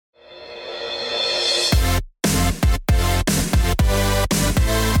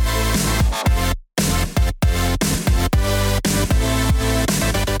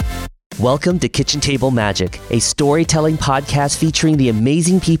Welcome to Kitchen Table Magic, a storytelling podcast featuring the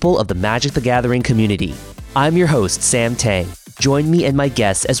amazing people of the Magic the Gathering community. I'm your host, Sam Tang. Join me and my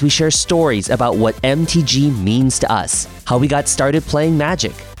guests as we share stories about what MTG means to us, how we got started playing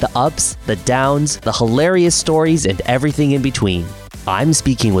Magic, the ups, the downs, the hilarious stories, and everything in between. I'm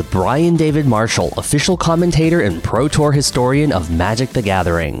speaking with Brian David Marshall, official commentator and Pro Tour historian of Magic the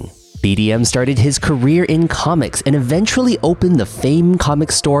Gathering. BDM started his career in comics and eventually opened the famed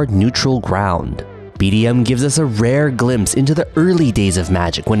comic store Neutral Ground. BDM gives us a rare glimpse into the early days of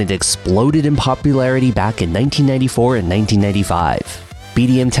Magic when it exploded in popularity back in 1994 and 1995.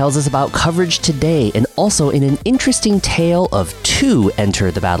 BDM tells us about coverage today and also in an interesting tale of two Enter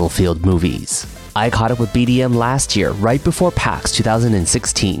the Battlefield movies. I caught up with BDM last year, right before PAX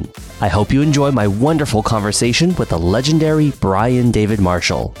 2016. I hope you enjoy my wonderful conversation with the legendary Brian David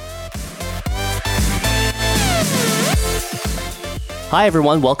Marshall. Hi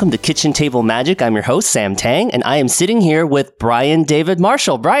everyone, welcome to Kitchen Table Magic. I'm your host, Sam Tang, and I am sitting here with Brian David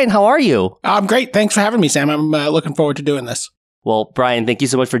Marshall. Brian, how are you? I'm great. Thanks for having me, Sam. I'm looking forward to doing this. Well, Brian, thank you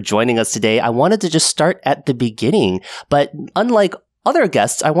so much for joining us today. I wanted to just start at the beginning, but unlike other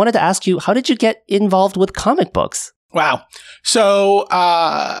guests, I wanted to ask you, how did you get involved with comic books? Wow. So,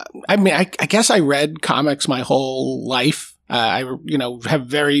 I guess I read comics my whole life. I have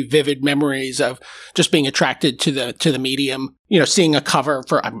very vivid memories of just being attracted to the medium. Seeing a cover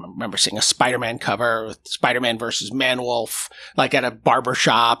I remember seeing a Spider-Man cover with Spider-Man versus Man-Wolf, like at a barber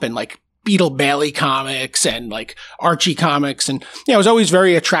shop, and like Beetle Bailey comics and like Archie comics. And, I was always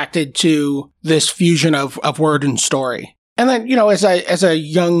very attracted to this fusion of word and story. And then, as a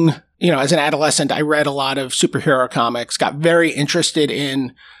young, as an adolescent, I read a lot of superhero comics, got very interested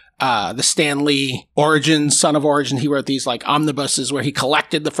in the Stan Lee Origins, Son of Origin. He wrote these like omnibuses where he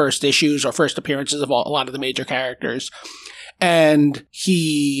collected the first issues or first appearances of a lot of the major characters. And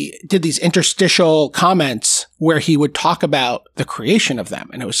he did these interstitial comments where he would talk about the creation of them.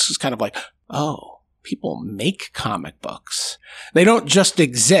 And it was just kind of like, oh, people make comic books. They don't just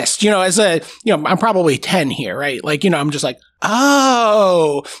exist. I'm probably 10 here, right? Like, I'm just like,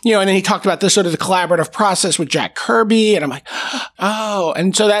 oh, and then he talked about this sort of the collaborative process with Jack Kirby. And I'm like, oh,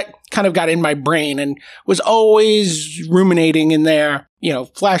 and so that kind of got in my brain and was always ruminating in there.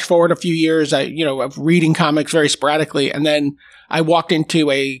 Flash forward a few years, of reading comics very sporadically. And then I walked into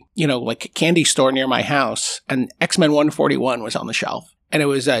a candy store near my house, and X-Men 141 was on the shelf. And it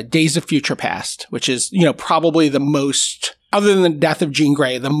was Days of Future Past, which is, probably the most, other than the death of Jean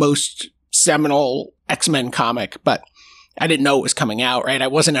Grey, the most seminal X-Men comic. But I didn't know it was coming out, right? I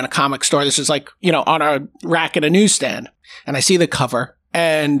wasn't in a comic store. This is like, on a rack at a newsstand. And I see the cover,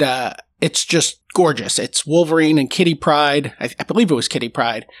 and it's just gorgeous. It's Wolverine and Kitty Pryde. I believe it was Kitty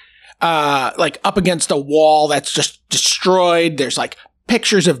Pryde. Like up against a wall that's just destroyed. There's like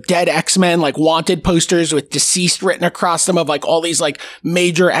pictures of dead X-Men, like wanted posters with deceased written across them of like all these like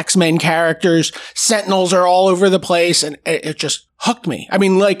major X-Men characters. Sentinels are all over the place, and it just hooked me. I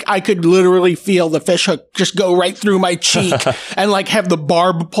mean, like I could literally feel the fish hook just go right through my cheek and like have the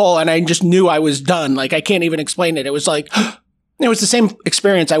barb pull, and I just knew I was done. Like I can't even explain it. It was like, it was the same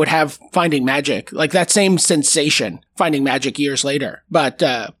experience I would have finding Magic, like that same sensation finding Magic years later. But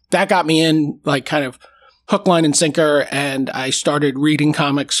that got me in like kind of hook, line, and sinker, and I started reading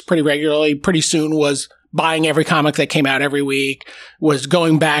comics pretty regularly. Pretty soon was buying every comic that came out every week, was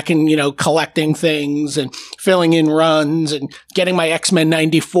going back and, collecting things and filling in runs and getting my X-Men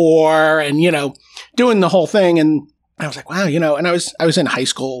 94 and, doing the whole thing. And I was like, wow, and I was in high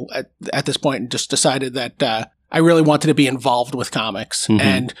school at this point and just decided that I really wanted to be involved with comics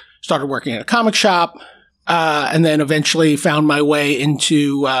and started working at a comic shop, and then eventually found my way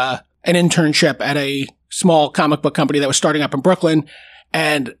into an internship at a small comic book company that was starting up in Brooklyn.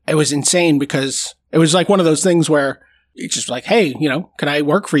 And it was insane because it was like one of those things where it's just like, hey, can I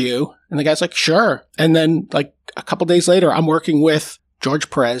work for you? And the guy's like, sure. And then like a couple days later, I'm working with George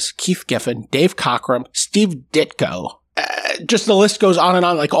Perez, Keith Giffen, Dave Cockrum, Steve Ditko. Just the list goes on and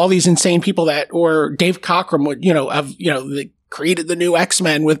on, like all these insane people that, or Dave Cockrum would, they created the new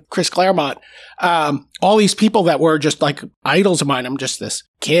X-Men with Chris Claremont. All these people that were just like idols of mine. I'm just this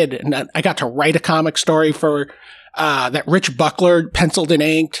kid, and I got to write a comic story for that Rich Buckler penciled and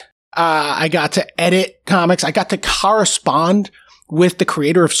inked. I got to edit comics. I got to correspond with the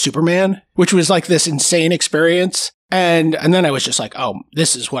creator of Superman, which was like this insane experience. And then I was just like, oh,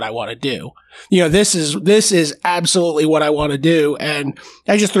 this is what I want to do. This is absolutely what I want to do. And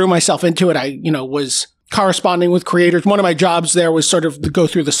I just threw myself into it. I, was corresponding with creators. One of my jobs there was sort of to go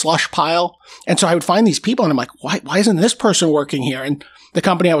through the slush pile. And so I would find these people and I'm like, why isn't this person working here? And the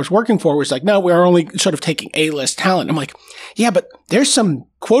company I was working for was like, no, we're only sort of taking A-list talent. I'm like, yeah, but there's some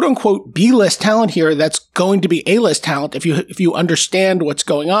quote unquote B-list talent here that's going to be A-list talent if you understand what's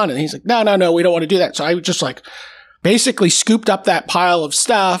going on. And he's like, no, we don't want to do that. So I was just like, basically scooped up that pile of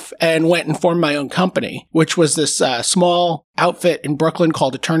stuff and went and formed my own company, which was this small outfit in Brooklyn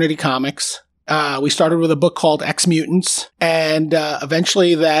called Eternity Comics. We started with a book called X Mutants, and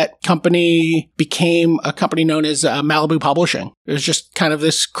eventually that company became a company known as Malibu Publishing. It was just kind of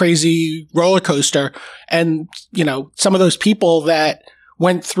this crazy roller coaster. And, some of those people that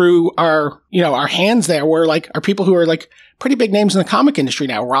went through our hands there are people who are like pretty big names in the comic industry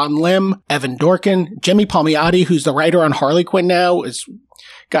now. Ron Lim, Evan Dorkin, Jimmy Palmiotti, who's the writer on Harley Quinn now,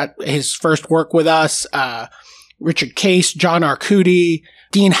 got his first work with us. Richard Case, John Arcudi,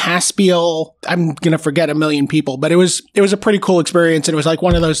 Dean Haspiel. I'm going to forget a million people, but it was a pretty cool experience. And it was like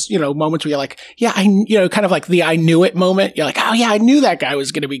one of those, moments where you're like, yeah, kind of like the I knew it moment. You're like, oh yeah, I knew that guy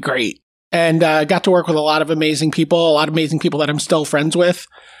was going to be great. And got to work with a lot of amazing people that I'm still friends with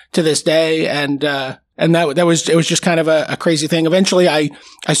to this day. And it was just kind of a crazy thing. Eventually I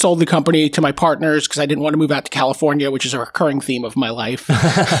sold the company to my partners because I didn't want to move out to California, which is a recurring theme of my life.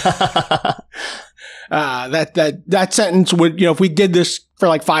 That sentence would, if we did this for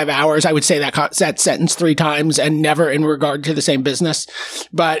like 5 hours, I would say that sentence 3 times and never in regard to the same business.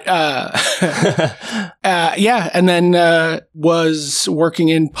 But, yeah. And then, was working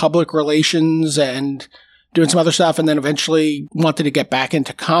in public relations and doing some other stuff. And then eventually wanted to get back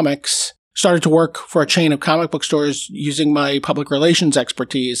into comics. Started to work for a chain of comic book stores using my public relations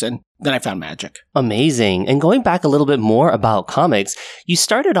expertise, and then I found magic. Amazing. And going back a little bit more about comics, you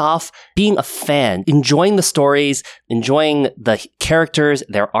started off being a fan, enjoying the stories, enjoying the characters,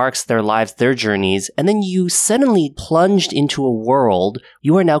 their arcs, their lives, their journeys, and then you suddenly plunged into a world.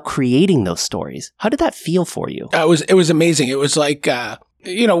 You are now creating those stories. How did that feel for you? It was amazing. It was like, I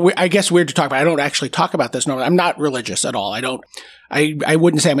guess weird to talk about. I don't actually talk about this normally. I'm not religious at all. I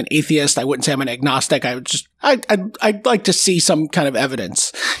wouldn't say I'm an atheist. I wouldn't say I'm an agnostic. I'd like to see some kind of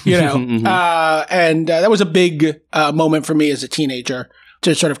evidence, mm-hmm. And that was a big moment for me as a teenager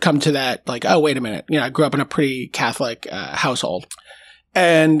to sort of come to that, like, oh, wait a minute. I grew up in a pretty Catholic household.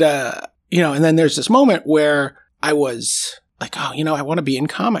 And, and then there's this moment where I was like, oh, I want to be in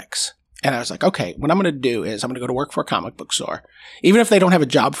comics. And I was like, okay, what I'm going to do is I'm going to go to work for a comic book store. Even if they don't have a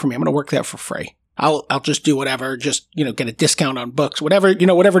job for me, I'm going to work there for free. I'll just do whatever, just, get a discount on books, whatever it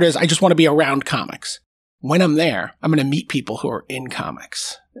is. I just want to be around comics. When I'm there, I'm going to meet people who are in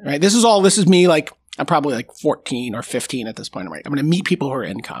comics, right? This is me, like, I'm probably like 14 or 15 at this point, right? I'm going to meet people who are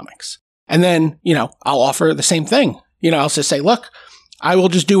in comics. And then, I'll offer the same thing. I'll just say, look, I will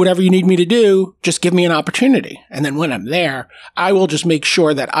just do whatever you need me to do. Just give me an opportunity. And then when I'm there, I will just make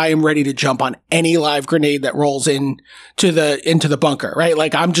sure that I am ready to jump on any live grenade that rolls into the bunker, right?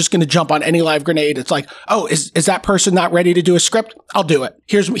 Like, I'm just going to jump on any live grenade. It's like, oh, is that person not ready to do a script? I'll do it.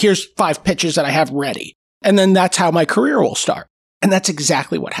 Here's 5 pitches that I have ready. And then that's how my career will start. And that's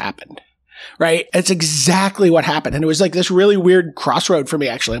exactly what happened, right? It's exactly what happened. And it was like this really weird crossroad for me,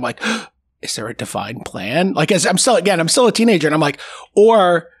 actually. I'm like, is there a defined plan? Like, I'm still a teenager and I'm like,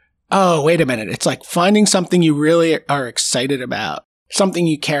 or, oh, wait a minute. It's like finding something you really are excited about, something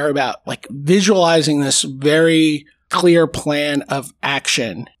you care about, like visualizing this very clear plan of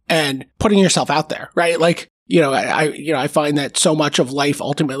action and putting yourself out there, right? Like, I find that so much of life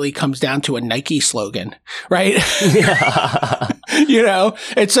ultimately comes down to a Nike slogan, right? Yeah.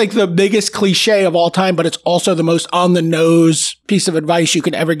 It's like the biggest cliche of all time, but it's also the most on the nose piece of advice you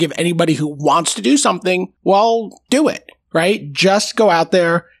can ever give anybody who wants to do something. Well, do it, right? Just go out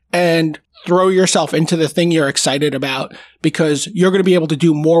there and throw yourself into the thing you're excited about, because you're going to be able to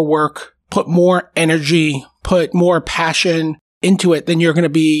do more work, put more energy, put more passion into it than you're going to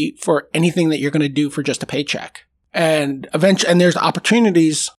be for anything that you're going to do for just a paycheck. And eventually, and there's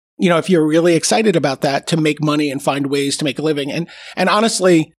opportunities, if you're really excited about that, to make money and find ways to make a living. And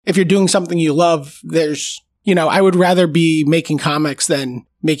honestly, if you're doing something you love, there's, I would rather be making comics than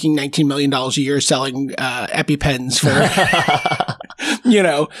making $19 million a year selling EpiPens for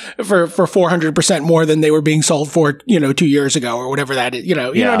 400% more than they were being sold for, 2 years ago or whatever that is, you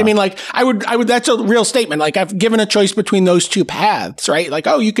know what I mean? Like, I would, that's a real statement. Like, I've given a choice between those two paths, right? Like,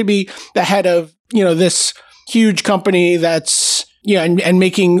 oh, you could be the head of, this huge company that's, and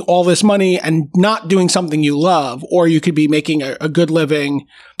making all this money and not doing something you love, or you could be making a good living,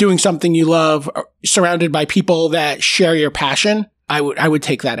 doing something you love, surrounded by people that share your passion. I would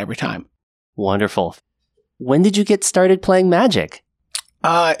take that every time. Wonderful. When did you get started playing Magic?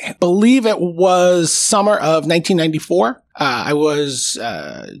 I believe it was summer of 1994. I was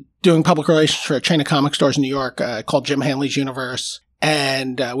doing public relations for a chain of comic stores in New York called Jim Hanley's Universe.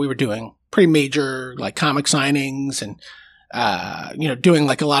 And we were doing pretty major like comic signings and, doing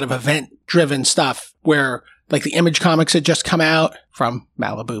like a lot of event-driven stuff where like the Image comics had just come out from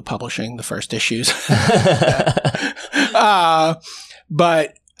Malibu Publishing, the first issues.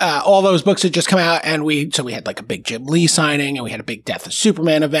 But all those books had just come out, and we had like a big Jim Lee signing, and we had a big Death of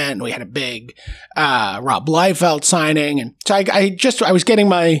Superman event, and we had a big Rob Liefeld signing. And so I was getting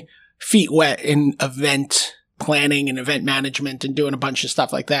my feet wet in event planning and event management and doing a bunch of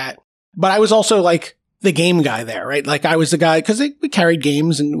stuff like that. But I was also like the game guy there, right? Like I was the guy, because we carried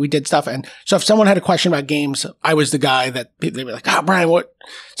games and we did stuff. And so if someone had a question about games, I was the guy that they were like, oh, Brian,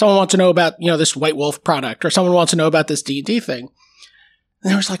 someone wants to know about, this White Wolf product, or someone wants to know about this D&D thing. And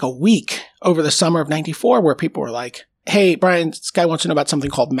there was like a week over the summer of 94 where people were like, hey, Brian, this guy wants to know about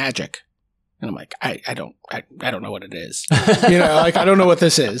something called Magic. And I'm like, I don't know what it is. I don't know what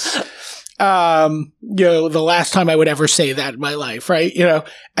this is. The last time I would ever say that in my life, right?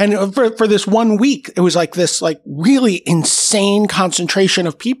 And for this 1 week, it was like this like really insane concentration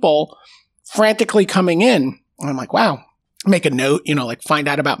of people frantically coming in. And I'm like, wow. Make a note, like find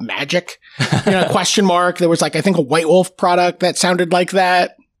out about Magic, question mark. There was like, I think a White Wolf product that sounded like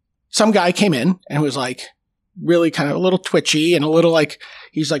that. Some guy came in and was like really kind of a little twitchy and a little like,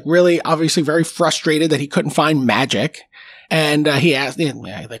 he's like really obviously very frustrated that he couldn't find Magic. And he asked,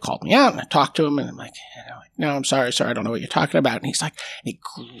 they called me out and I talked to him and I'm like, no, I'm sorry, sir. I don't know what you're talking about. And he's like, and he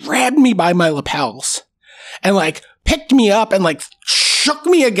grabbed me by my lapels and like picked me up and like shook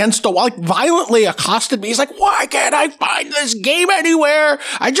me against the wall, like violently accosted me. He's like, why can't I find this game anywhere?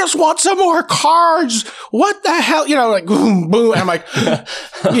 I just want some more cards. What the hell? Like boom, boom. And I'm like,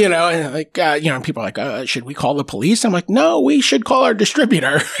 and people are like, should we call the police? I'm like, no, we should call our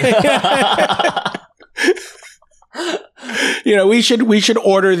distributor. We should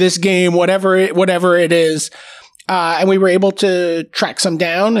order this game, whatever it is. And we were able to track some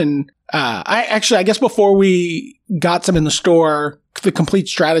down. And I guess before we got some in the store, The Complete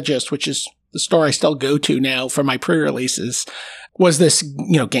Strategist, which is the store I still go to now for my pre-releases, was this,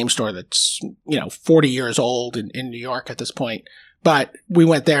 game store that's, 40 years old in New York at this point. But we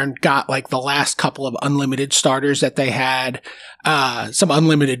went there and got like the last couple of unlimited starters that they had, some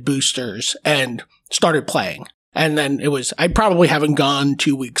unlimited boosters, and started playing. And then I probably haven't gone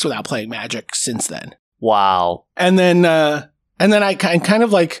 2 weeks without playing Magic since then. Wow. And then I kind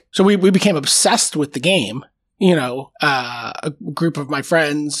of like, so we became obsessed with the game, a group of my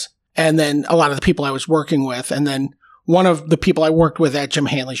friends, and then a lot of the people I was working with. And then one of the people I worked with at Jim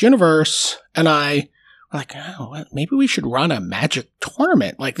Hanley's Universe and I were like, oh, maybe we should run a Magic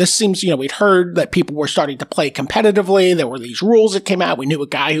tournament. Like this seems, we'd heard that people were starting to play competitively. There were these rules that came out. We knew a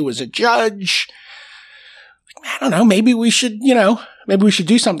guy who was a judge. I don't know, maybe we should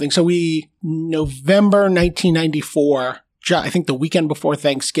do something. So November 1994, I think the weekend before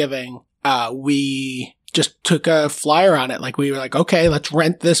Thanksgiving, we just took a flyer on it. Like we were like, okay, let's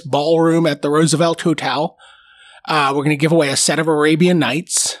rent this ballroom at the Roosevelt Hotel. We're going to give away a set of Arabian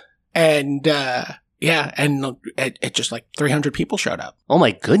Nights. And, and it just like 300 people showed up. Oh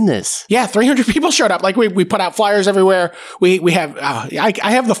my goodness. Yeah, 300 people showed up. Like we put out flyers everywhere. We have, I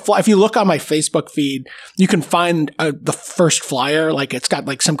have if you look on my Facebook feed, you can find the first flyer. Like it's got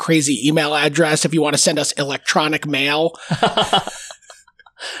like some crazy email address if you want to send us electronic mail.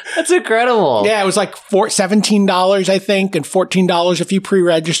 That's incredible. Yeah, it was like $17, I think, and $14 if you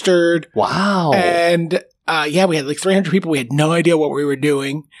pre-registered. Wow. And we had like 300 people. We had no idea what we were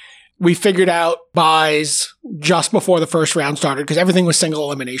doing. We figured out buys just before the first round started because everything was single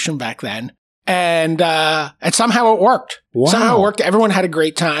elimination back then. And somehow it worked. Wow. Somehow it worked. Everyone had a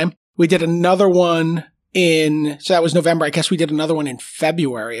great time. We did another one so that was November. I guess we did another one in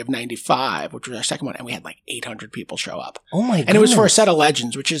February of 95, which was our second one. And we had like 800 people show up. Oh my goodness. And it was for a set of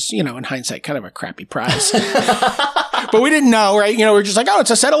Legends, which is, in hindsight, kind of a crappy prize. But we didn't know, right? We're just like, oh,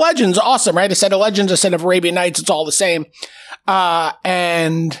 it's a set of Legends. Awesome, right? A set of Legends, a set of Arabian Nights. It's all the same.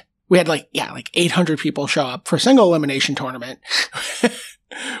 And we had like 800 people show up for a single elimination tournament,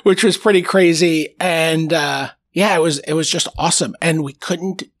 which was pretty crazy. And, it was just awesome. And we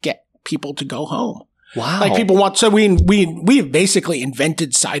couldn't get people to go home. Wow. Like people so we basically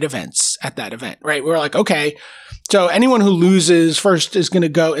invented side events at that event, right? We were like, okay, so anyone who loses first is going to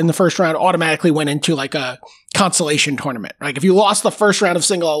go in the first round automatically went into like a consolation tournament. Like if you lost the first round of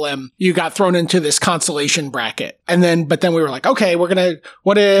single elim, you got thrown into this consolation bracket. But then we were like, okay,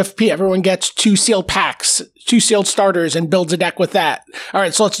 what if everyone gets 2 sealed packs, 2 sealed starters and builds a deck with that? All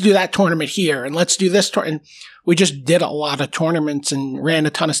right, so let's do that tournament here and let's do this tournament. We just did a lot of tournaments and ran a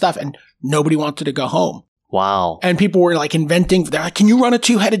ton of stuff and nobody wanted to go home. Wow. And people were like inventing, they're like, can you run a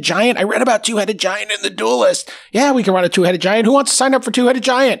 2-headed giant? I read about 2-headed giant in the Duelist. Yeah, we can run a 2-headed giant. Who wants to sign up for 2-headed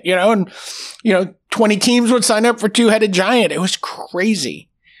giant? 20 teams would sign up for 2-headed giant. It was crazy.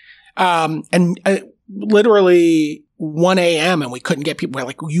 Literally 1 a.m. and we couldn't get people. We're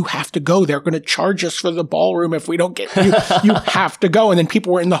like, you have to go. They're going to charge us for the ballroom if we don't get you. You have to go. And then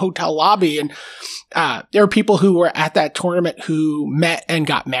people were in the hotel lobby and there were people who were at that tournament who met and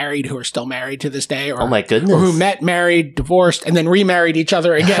got married, who are still married to this day. Or, oh my goodness. Or who met, married, divorced, and then remarried each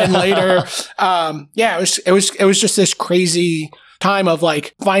other again later. It was just this crazy time of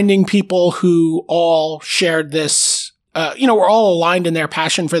like finding people who all shared this, we're all aligned in their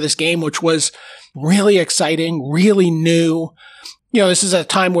passion for this game, which was really exciting, really new. This is a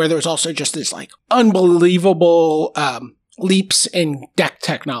time where there was also just this like unbelievable leaps in deck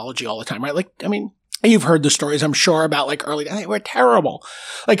technology all the time, right? You've heard the stories, I'm sure, about like early, they were terrible.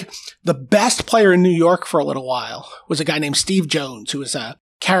 Like the best player in New York for a little while was a guy named Steve Jones, who was a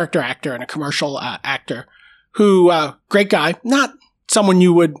character actor and a commercial actor who, great guy, not someone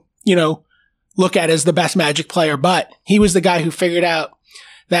you would, look at as the best Magic player, but he was the guy who figured out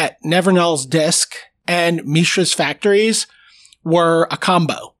that Never Null's Disc and Mishra's Factories were a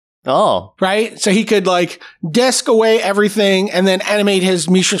combo. Oh. Right? So he could like disc away everything and then animate his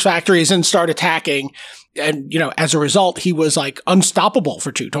Mishra's Factories and start attacking. And, as a result, he was like unstoppable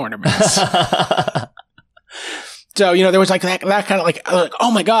for 2 tournaments. So, there was like that kind of like,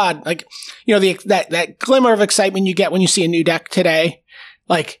 oh my God, like, that glimmer of excitement you get when you see a new deck today.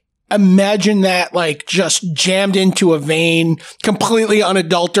 Like, imagine that like just jammed into a vein, completely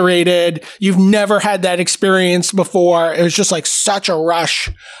unadulterated. You've never had that experience before. It was just like such a rush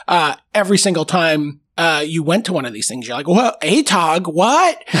every single time you went to one of these things. You're like, well, ATOG,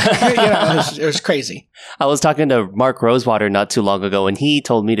 what? It was crazy. I was talking to Mark Rosewater not too long ago, and he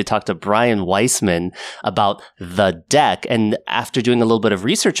told me to talk to Brian Weissman about the deck. And after doing a little bit of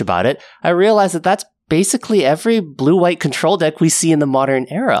research about it, I realized that that's basically every blue-white control deck we see in the modern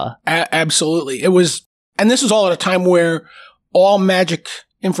era. Absolutely. It was, and this was all at a time where all Magic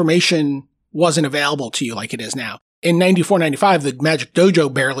information wasn't available to you like it is now. In 94, 95, the Magic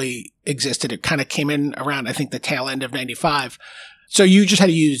Dojo barely existed. It kind of came in around, I think, the tail end of 95. So you just had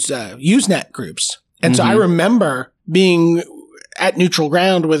to use Usenet groups. And so I remember being at neutral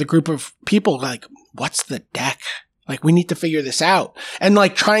ground with a group of people like, what's the deck? Like, we need to figure this out. And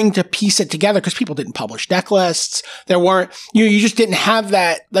like trying to piece it together because people didn't publish deck lists. There weren't, you just didn't have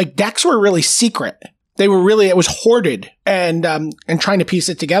that. Like, decks were really secret. They were really, it was hoarded and trying to piece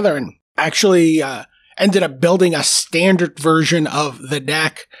it together and actually, ended up building a standard version of the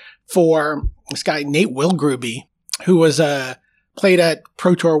deck for this guy, Nate Wilgruby, who was, played at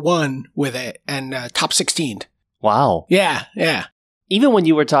Pro Tour 1 with it and, top 16. Wow. Yeah. Yeah. Even when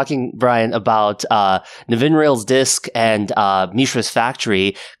you were talking, Brian, about Navinrail's Disc and Mishra's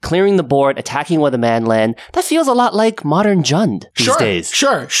Factory, clearing the board, attacking with a man land, that feels a lot like modern Jund these days.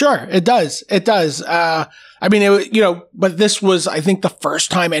 Sure. It does. But this was, I think, the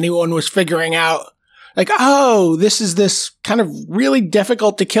first time anyone was figuring out, like, oh, this is this kind of really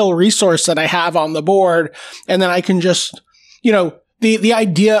difficult to kill resource that I have on the board. And then I can just, the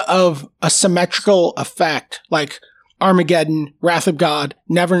idea of a symmetrical effect, like Armageddon, Wrath of God,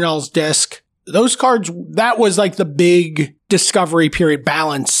 Never Null's Disc, those cards, that was like the big discovery period.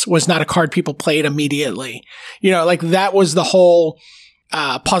 Balance was not a card people played immediately. Like that was the whole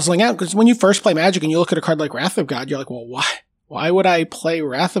puzzling out. Because when you first play Magic and you look at a card like Wrath of God, you're like, well, why would I play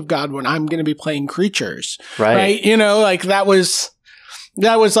Wrath of God when I'm going to be playing creatures? Right? Like that was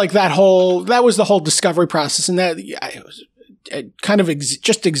like that was the whole discovery process. And that it was kind of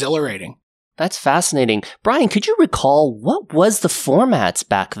just exhilarating. That's fascinating. Brian, could you recall what was the formats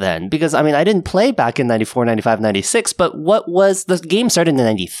back then? Because, I didn't play back in 94, 95, 96, but what was, the game started in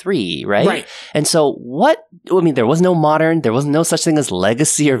 93, right? Right. And so there was no modern, there was no such thing as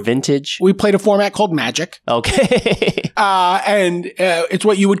legacy or vintage. We played a format called Magic. Okay. And it's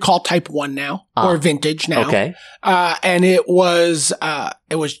what you would call Type 1 now, or vintage now. Okay. And there was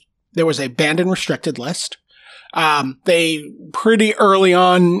a banned and restricted list. They pretty early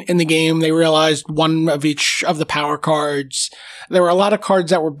on in the game, they realized one of each of the power cards. There were a lot of cards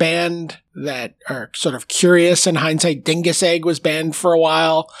that were banned that are sort of curious in hindsight. Dingus Egg was banned for a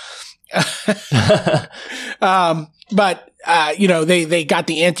while. But they got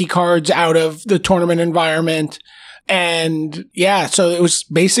the anti-cards out of the tournament environment. And yeah, so it was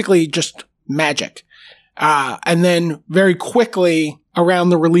basically just Magic. And then very quickly around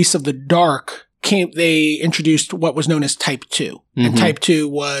the release of the Dark they introduced what was known as Type 2. Mm-hmm. And Type 2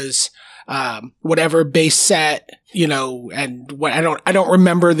 was whatever base set, and what I don't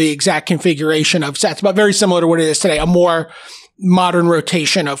remember the exact configuration of sets, but very similar to what it is today, a more modern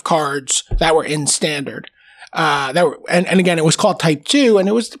rotation of cards that were in Standard. And again, it was called Type 2, and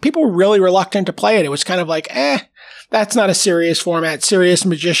people were really reluctant to play it. It was kind of like, that's not a serious format. Serious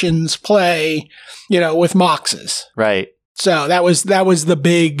magicians play, with Moxes. Right. So that was the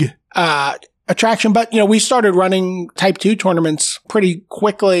big attraction. But, we started running Type 2 tournaments pretty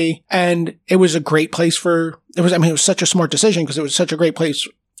quickly, and it was a great place it was such a smart decision because it was such a great place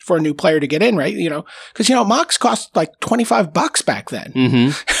for a new player to get in, right? Because, Mox cost like $25 back then.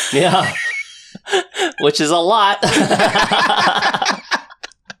 Mm-hmm. Yeah. Which is a lot.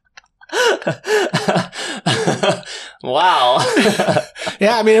 Wow.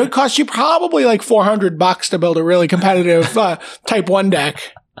 Yeah, it would cost you probably like $400 to build a really competitive Type 1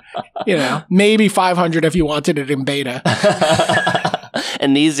 deck. Maybe $500 if you wanted it in beta.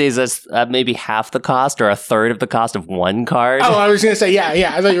 And these days, that's maybe half the cost or a third of the cost of one card. Oh, I was going to say,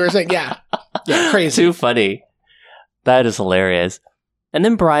 yeah. I thought you were saying, yeah. Yeah, crazy. Too funny. That is hilarious. And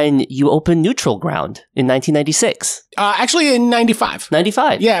then, Brian, you opened Neutral Ground in 1996. Actually, in 95.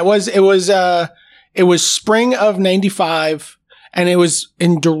 95. Yeah, it was spring of 95, and it was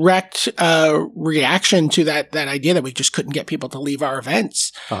in direct reaction to that idea that we just couldn't get people to leave our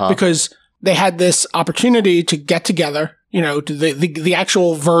events because they had this opportunity to get together. The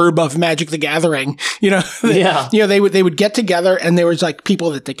actual verb of Magic the Gathering, they would get together, and there was like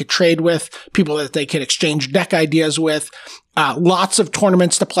people that they could trade with, people that they could exchange deck ideas with, lots of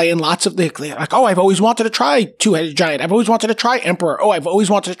tournaments to play in, lots of like, oh, I've always wanted to try Two-Headed Giant. I've always wanted to try Emperor. Oh, I've always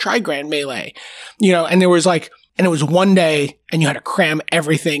wanted to try Grand Melee, and there was like, and it was one day and you had to cram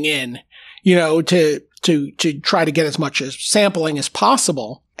everything in, to try to get as much as sampling as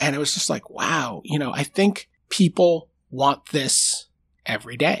possible. And it was just like, wow, I think people want this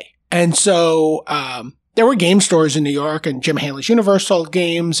every day. And so there were game stores in New York, and Jim Hanley's Universal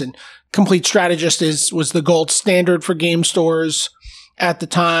Games and Complete Strategist was the gold standard for game stores at the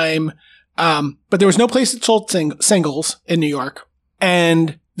time. But there was no place that sold singles in New York.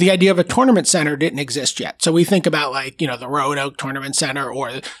 And the idea of a tournament center didn't exist yet. So we think about like, the Roanoke Tournament Center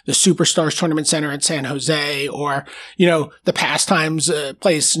or the Superstars Tournament Center in San Jose or, the Pastimes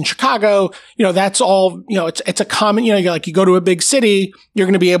place in Chicago. That's all, it's a common, you go to a big city, you're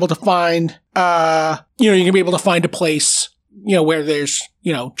going to be able to find, you're going to be able to find a place, where there's,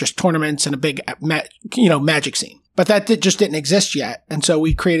 just tournaments and a big, magic scene. But that just didn't exist yet. And so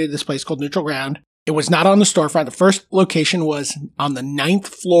we created this place called Neutral Ground. It was not on the storefront. The first location was on the 9th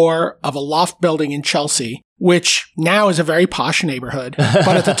floor of a loft building in Chelsea, which now is a very posh neighborhood,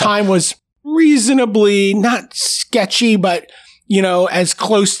 but at the time was reasonably not sketchy, but, as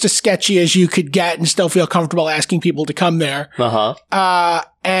close to sketchy as you could get and still feel comfortable asking people to come there.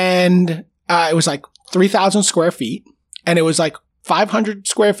 And it was like 3,000 square feet, and it was like 500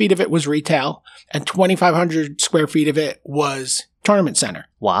 square feet of it was retail, and 2,500 square feet of it was tournament center.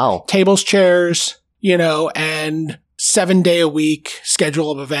 Wow. Tables, chairs, and 7-day-a-week schedule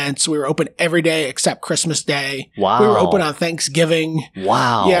of events. We were open every day except Christmas Day. Wow. We were open on Thanksgiving.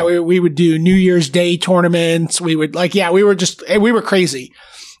 Wow. Yeah, we would do New Year's Day tournaments. We would we were crazy.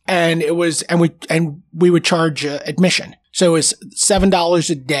 And it was, and we would charge admission. So it was $7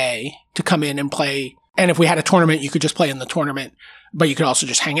 a day to come in and play. And if we had a tournament, you could just play in the tournament, but you could also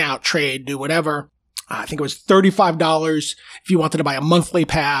just hang out, trade, do whatever. I think it was $35 if you wanted to buy a monthly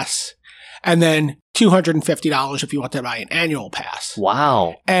pass, and then $250 if you wanted to buy an annual pass.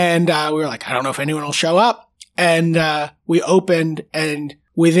 Wow. And we were like, I don't know if anyone will show up. And we opened, and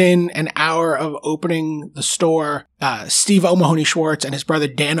within an hour of opening the store, Steve O'Mahony Schwartz and his brother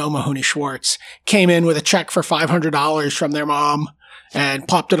Dan O'Mahony Schwartz came in with a check for $500 from their mom and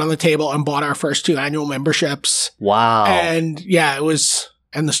popped it on the table and bought our first 2 annual memberships. Wow. And yeah,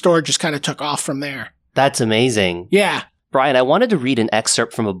 and the store just kind of took off from there. That's amazing. Yeah. Brian, I wanted to read an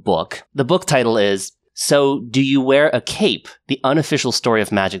excerpt from a book. The book title is, So Do You Wear a Cape? The Unofficial Story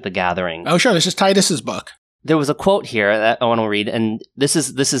of Magic the Gathering. Oh, sure. This is Titus's book. There was a quote here that I want to read, and this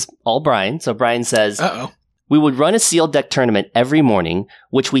is all Brian. So Brian says, We would run a sealed deck tournament every morning,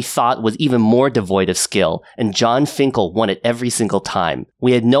 which we thought was even more devoid of skill, and John Finkel won it every single time.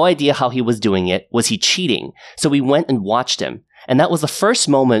 We had no idea how he was doing it. Was he cheating? So we went and watched him. And that was the first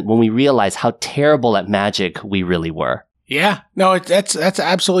moment when we realized how terrible at Magic we really were. Yeah, no, that's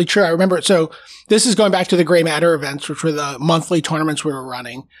absolutely true. I remember. So this is going back to the Gray Matter events, which were the monthly tournaments we were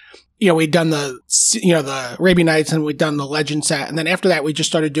running. We'd done the Arabian Nights and we'd done the Legend set. And then after that, we just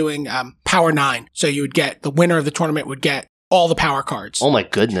started doing Power 9. So you would get the winner of the tournament would get all the power cards. Oh my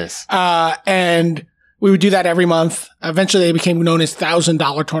goodness. And we would do that every month. Eventually they became known as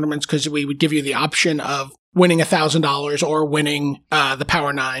 $1,000 tournaments because we would give you the option of winning $1,000 or winning the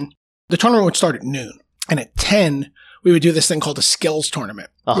Power 9. The tournament would start at noon. And at 10, we would do this thing called a skills tournament,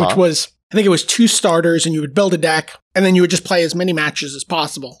 which was, I think it was 2 starters and you would build a deck and then you would just play as many matches as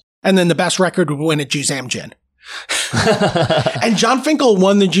possible. And then the best record would win a Juzam Djinn. And Jon Finkel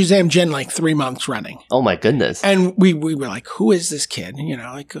won the Juzam Djinn like 3 months running. Oh my goodness. And we were like, who is this kid?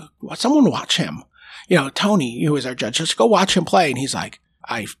 Someone watch him. Tony, who was our judge, just go watch him play. And he's like,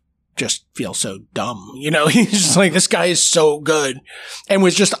 I just feel so dumb. He's just like, this guy is so good and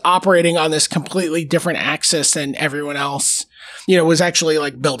was just operating on this completely different axis than everyone else. Was actually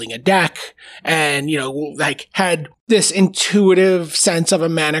like building a deck and, like had this intuitive sense of a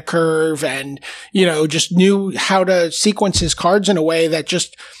mana curve and, just knew how to sequence his cards in a way that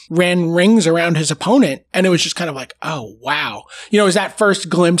just ran rings around his opponent. And it was just kind of like, oh, wow. It was that first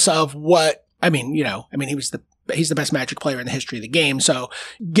glimpse of what, he's the best Magic player in the history of the game. So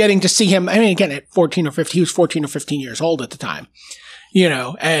getting to see him, again, at 14 or 15, he was 14 or 15 years old at the time,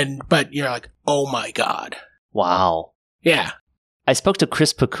 but you're like, oh my God. Wow. Yeah. I spoke to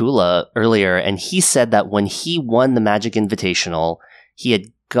Chris Pikula earlier, and he said that when he won the Magic Invitational, he had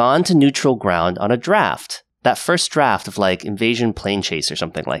gone to neutral ground on a draft. That first draft of like Invasion Planechase or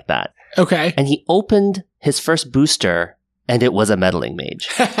something like that. Okay. And he opened his first booster, and it was a Meddling Mage.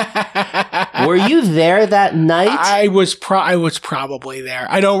 Were you there that night? I was probably there.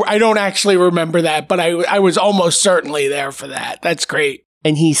 I don't actually remember that, but I was almost certainly there for that. That's great.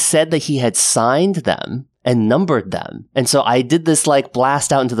 And he said that he had signed them and numbered them. And so I did this like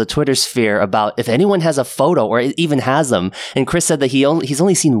blast out into the Twitter sphere about if anyone has a photo or even has them. And Chris said that he's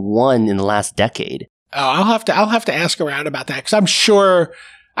only seen one in the last decade. Oh, I'll have to ask around about that because I'm sure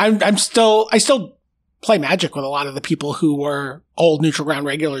I still play Magic with a lot of the people who were old neutral ground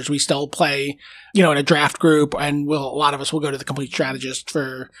regulars. We still play, in a draft group, and a lot of us will go to the Complete Strategist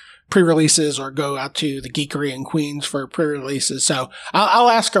for pre-releases or go out to the Geekery and Queens for pre-releases. So I'll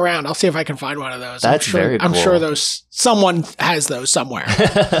ask around. I'll see if I can find one of those. That's very cool. I'm sure someone has those somewhere.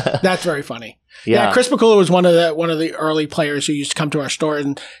 That's very funny. Yeah. Chris Pikula was one of the early players who used to come to our store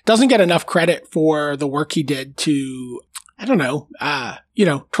and doesn't get enough credit for the work he did to, I don't know,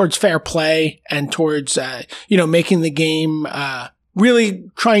 towards fair play and towards, making the game, really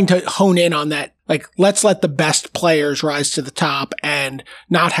trying to hone in on that. Like, let's let the best players rise to the top and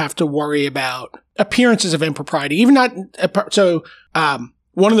not have to worry about appearances of impropriety. Even not,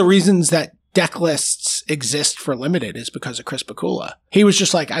 one of the reasons that deck lists exist for Limited is because of Chris Pikula. He was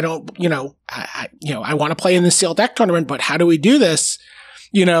just like, I don't, I want to play in the sealed deck tournament, but how do we do this?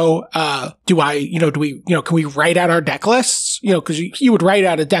 Can we write out our deck lists? Cause you would write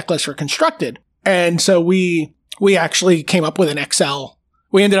out a deck list for Constructed. And so we actually came up with an Excel.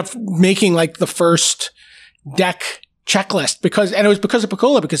 We ended up making like the first deck checklist because it was because of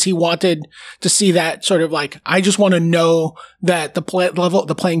Pikula, because he wanted to see that sort of like, I just want to know that the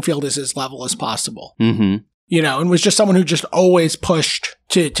playing field is as level as possible. Mm-hmm. And was just someone who just always pushed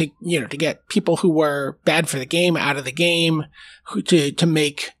to get people who were bad for the game out of the game, to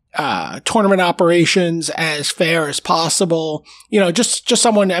make tournament operations as fair as possible. Just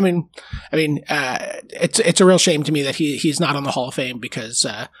someone. It's a real shame to me that he's not on the Hall of Fame because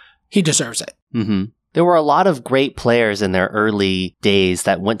he deserves it. Mm-hmm. There were a lot of great players in their early days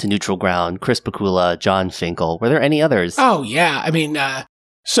that went to neutral ground. Chris Pikula, Jon Finkel. Were there any others? Oh yeah,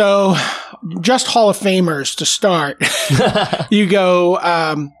 so just Hall of Famers to start. You go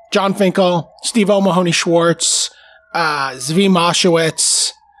Jon Finkel, Steve O'Mahony Schwartz, Zvi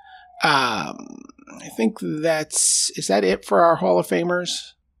Moshowitz. I think is that it for our Hall of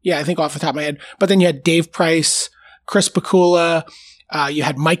Famers? Yeah, I think off the top of my head. But then you had Dave Price, Chris Pikula. You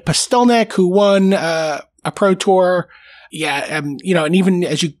had Mike Pastelnik, who won a Pro Tour. Yeah, and even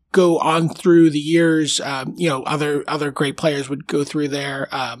as you go on through the years, other great players would go through there.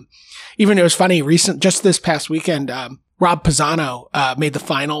 Even it was funny, just this past weekend, Rob Pisano made the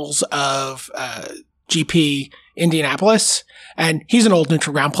finals of GP Indianapolis. And he's an old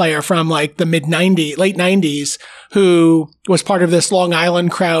neutral ground player from like the late 90s, who was part of this Long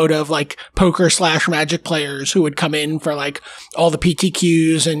Island crowd of like poker/Magic players who would come in for like all the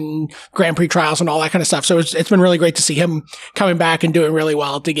PTQs and Grand Prix trials and all that kind of stuff. So it's been really great to see him coming back and doing really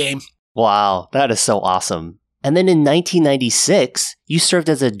well at the game. Wow, that is so awesome. And then in 1996, you served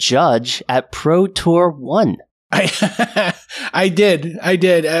as a judge at Pro Tour 1. I did.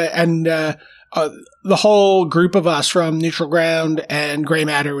 And the whole group of us from Neutral Ground and Gray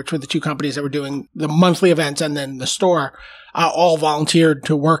Matter, which were the two companies that were doing the monthly events and then the store, all volunteered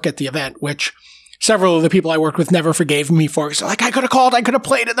to work at the event, which several of the people I worked with never forgave me for. Because like, I could have called, I could have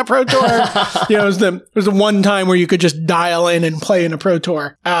played in the Pro Tour. It was the one time where you could just dial in and play in a Pro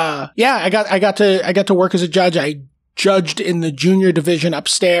Tour. I got to work as a judge. I judged in the junior division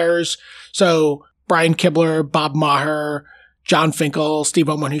upstairs. So Brian Kibler, Bob Maher, John Finkel, Steve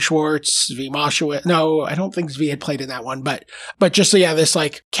O'Mahony-Schwartz, Zvi Moshowitz. No, I don't think Zvi had played in that one, but just, this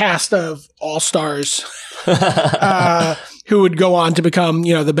like cast of all-stars, who would go on to become,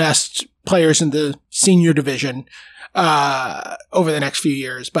 the best players in the senior division, over the next few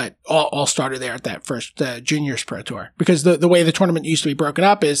years, but all started there at that first, juniors Pro Tour. Because the way the tournament used to be broken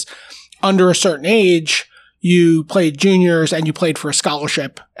up is under a certain age, you played juniors and you played for a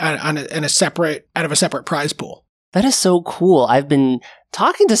scholarship out of a separate prize pool. That is so cool. I've been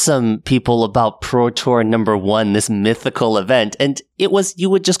talking to some people about Pro Tour #1, this mythical event, and you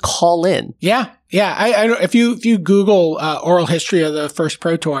would just call in. Yeah. I if you Google oral history of the first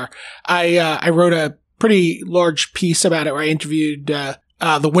Pro Tour, I wrote a pretty large piece about it where I interviewed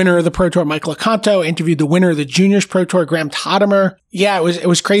the winner of the Pro Tour, Mike Lecanto, interviewed the winner of the Juniors Pro Tour, Graham Todimer. Yeah, it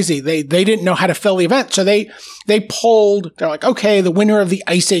was crazy. They didn't know how to fill the event. So they polled, they're like, okay, the winner of the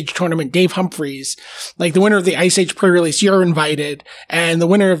Ice Age tournament, Dave Humphreys, like the winner of the Ice Age pre-release, you're invited. And the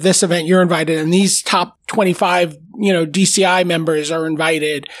winner of this event, you're invited. And these top 25, DCI members are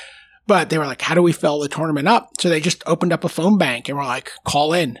invited. But they were like, how do we fill the tournament up? So they just opened up a phone bank and were like,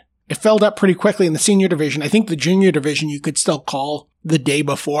 call in. It filled up pretty quickly in the senior division. I think the junior division, you could still call the day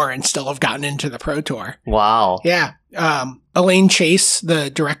before and still have gotten into the Pro Tour. Wow. Yeah. Elaine Chase, the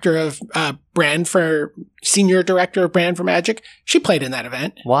senior director of brand for Magic, she played in that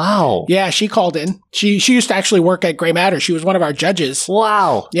event. Wow. Yeah, she called in. She used to actually work at Gray Matter. She was one of our judges.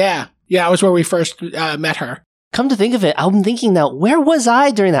 Wow. Yeah. Yeah, that was where we first met her. Come to think of it, I'm thinking now, where was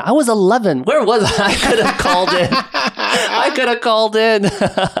I during that? I was 11. Where was I? I could have called in.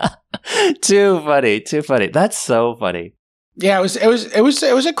 Too funny. That's so funny. Yeah, it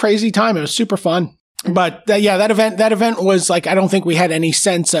was a crazy time. It was super fun. But that event was like, I don't think we had any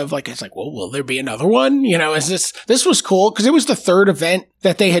sense of like, it's like, well, will there be another one? This was cool because it was the third event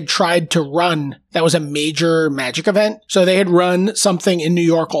that they had tried to run. That was a major Magic event. So they had run something in New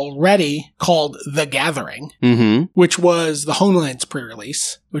York already called The Gathering, which was the Homelands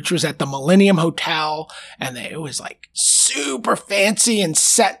pre-release, which was at the Millennium Hotel. And it was like super fancy and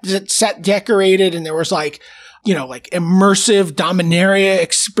set decorated. And there was like immersive Dominaria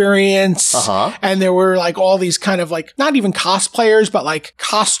experience. And there were like all these kind of like, not even cosplayers, but like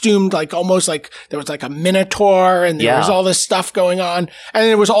costumed, like almost like there was like a Minotaur and there was all this stuff going on. And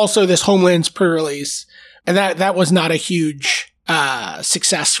there was also this Homelands pre-release. And that was not a huge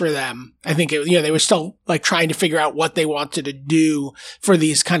success for them. I think they were still like trying to figure out what they wanted to do for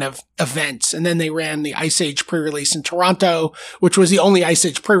these kind of events. And then they ran the Ice Age pre-release in Toronto, which was the only Ice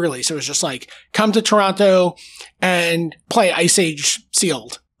Age pre-release. It was just like, come to Toronto and play Ice Age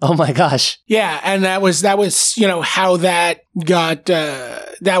sealed. Oh my gosh. Yeah. And that was, how that got,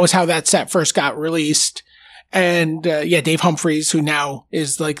 that was how that set first got released. And, Dave Humphreys, who now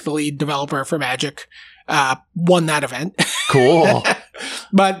is like the lead developer for Magic, won that event. Cool.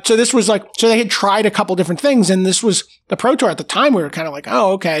 But so this was like, so they had tried a couple different things, and this was the Pro Tour at the time. We were kind of like,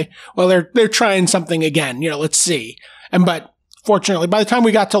 oh, okay, well, they're trying something again, let's see. But fortunately, by the time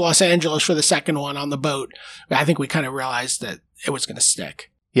we got to Los Angeles for the second one on the boat, I think we kind of realized that it was going to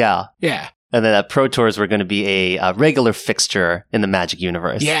stick. Yeah. Yeah. And then that Pro Tours were going to be a regular fixture in the Magic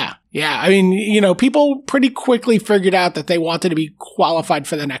universe. Yeah. Yeah. I mean, people pretty quickly figured out that they wanted to be qualified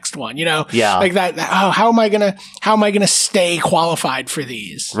for the next one, Yeah. Like that, how am I going to stay qualified for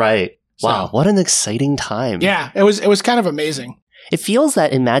these? Right. Wow. What an exciting time. Yeah. It was kind of amazing. It feels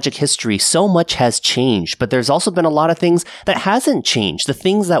that in Magic history, so much has changed, but there's also been a lot of things that hasn't changed. The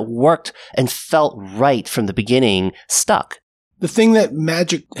things that worked and felt right from the beginning stuck. The thing that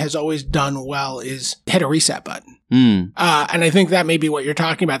Magic has always done well is hit a reset button. And I think that may be what you're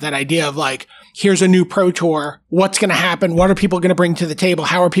talking about, that idea of like, here's a new Pro Tour. What's going to happen? What are people going to bring to the table?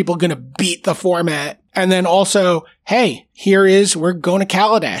 How are people going to beat the format? And then also, hey, we're going to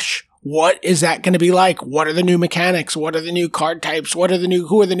Kaladesh. What is that going to be like? What are the new mechanics? What are the new card types? Who are the new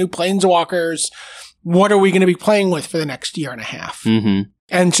planeswalkers? What are we going to be playing with for the next year and a half?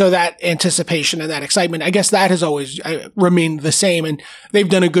 And so that anticipation and that excitement, I guess that has always remained the same. And they've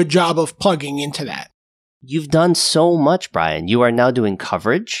done a good job of plugging into that. You've done so much, Brian. You are now doing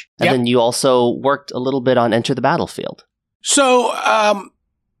coverage. And then you also worked a little bit on Enter the Battlefield. So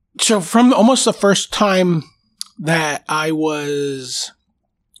from almost the first time that I was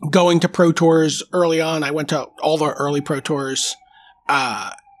going to Pro Tours early on. I went to all the early Pro Tours,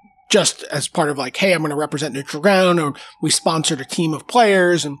 just as part of like, hey, I'm going to represent Neutral Ground, or we sponsored a team of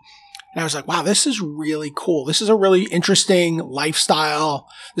players. And I was like, wow, this is really cool. This is a really interesting lifestyle.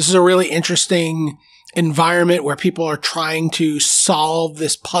 This is a really interesting environment where people are trying to solve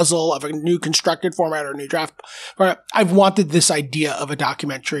this puzzle of a new constructed format or a new draft. I've wanted this idea of a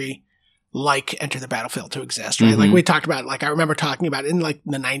documentary like Enter the Battlefield to exist, right? Like we talked about, like I remember talking about it in like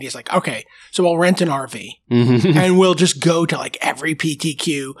the 90s, like, okay, so we'll rent an RV and we'll just go to like every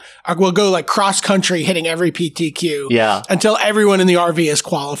PTQ, or we'll go like cross country hitting every PTQ until everyone in the RV is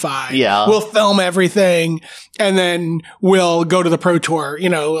qualified. Yeah. We'll film everything and then we'll go to the Pro Tour, you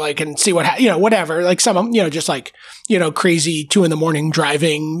know, like, and see what, whatever, like some, just like, crazy 2 a.m.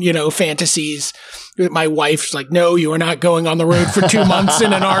 driving, fantasies. My wife's like, no, you are not going on the road for 2 months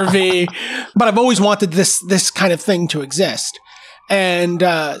in an RV. But I've always wanted this kind of thing to exist. And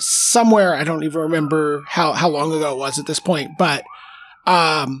somewhere, I don't even remember how long ago it was at this point, but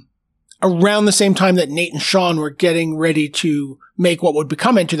around the same time that Nate and Sean were getting ready to make what would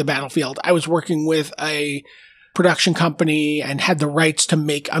become Enter the Battlefield, I was working with a production company and had the rights to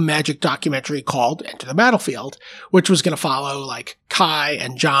make a Magic documentary called Enter the Battlefield, which was going to follow like Kai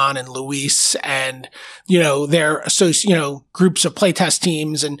and John and Luis and, their groups of playtest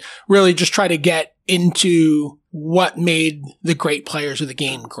teams, and really just try to get into what made the great players of the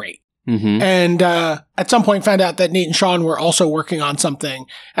game great. And at some point found out that Nate and Sean were also working on something.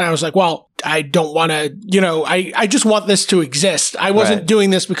 And I was like, well, I don't want to, I just want this to exist. I wasn't doing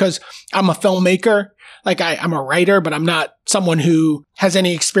this because I'm a filmmaker. Like I'm a writer, but I'm not someone who has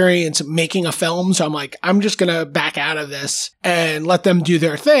any experience making a film. So I'm like, I'm just going to back out of this and let them do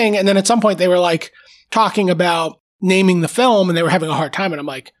their thing. And then at some point they were like talking about naming the film and they were having a hard time. And I'm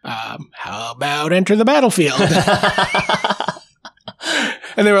like, how about Enter the Battlefield?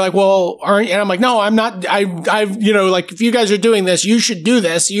 And they were like, well, aren't you? And I'm like, no, I'm not. I've, like if you guys are doing this, you should do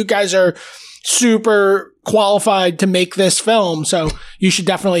this. You guys are super qualified to make this film. So you should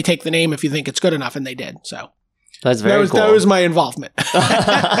definitely take the name if you think it's good enough. And they did. So that's very cool. That was my involvement.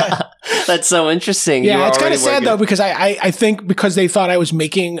 That's so interesting. Yeah, it's kind of sad though, because I think because they thought I was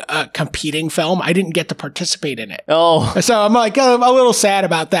making a competing film, I didn't get to participate in it. Oh. So I'm like, I'm a little sad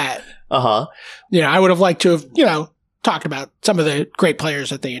about that. I would have liked to have, talked about some of the great players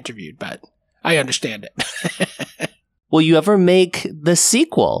that they interviewed, but I understand it. Will you ever make the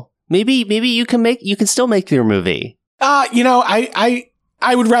sequel? Maybe you can still make your movie. I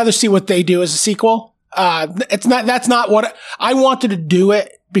would rather see what they do as a sequel. That's not what I wanted to do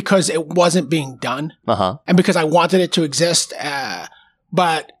it because it wasn't being done. And because I wanted it to exist.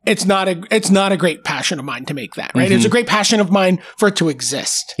 But it's not a great passion of mine to make that, right? It's a great passion of mine for it to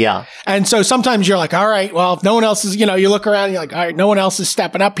exist. Yeah. And so sometimes you're like, all right, well, if no one else is, you look around and you're like, all right, no one else is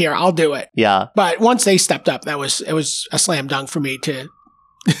stepping up here. I'll do it. Yeah. But once they stepped up, it was a slam dunk for me to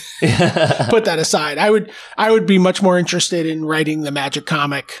put that aside. I would be much more interested in writing the Magic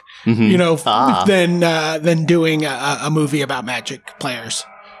comic, than doing a movie about Magic players.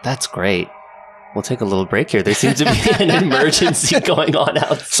 That's great. We'll take a little break here. There seems to be an emergency going on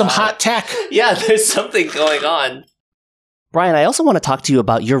outside. Some hot tech. Yeah, there's something going on. Brian, I also want to talk to you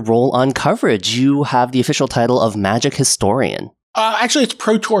about your role on coverage. You have the official title of Magic Historian. Actually, it's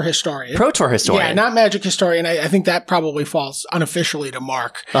Pro Tour Historian. Pro Tour Historian. Yeah, not Magic Historian. I think that probably falls unofficially to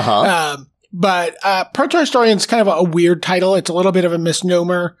Mark. But Pro Tour Historian is kind of a weird title. It's a little bit of a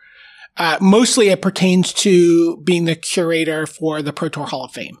misnomer. Mostly it pertains to being the curator for the Pro Tour Hall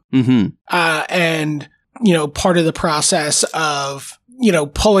of Fame. And, part of the process of,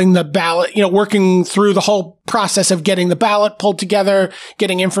 pulling the ballot, working through the whole process of getting the ballot pulled together,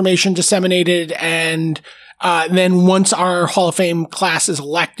 getting information disseminated. And, then once our Hall of Fame class is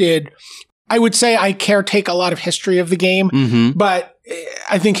elected, I would say I caretake a lot of history of the game, but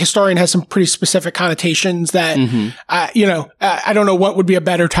I think historian has some pretty specific connotations that, I don't know what would be a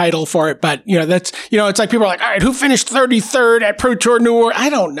better title for it, but, that's, it's like people are like, all right, who finished 33rd at Pro Tour New Orleans? I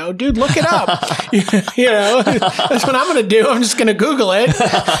don't know, dude, look it up. That's what I'm going to do. I'm just going to Google it.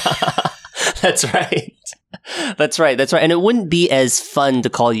 That's right. That's right. And it wouldn't be as fun to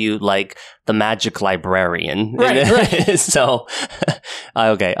call you like the Magic librarian. Right. So,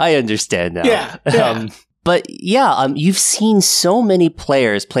 okay, I understand now. Yeah. But yeah, you've seen so many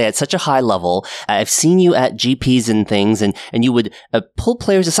players play at such a high level. I've seen you at GPs and things, and you would pull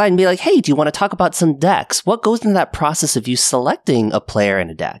players aside and be like, hey, do you want to talk about some decks? What goes into that process of you selecting a player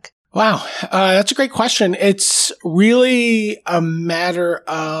in a deck? Wow, that's a great question. It's really a matter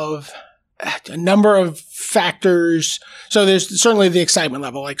of a number of factors. So there's certainly the excitement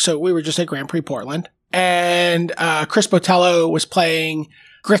level. Like, so we were just at Grand Prix Portland. and Chris Botello was playing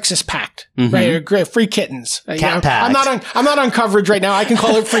Grixis Pact, right? Or Free Kittens. Pact. I'm not on coverage right now. I can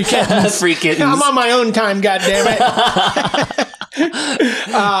call it Free Kittens. Free Kittens. I'm on my own time, goddammit.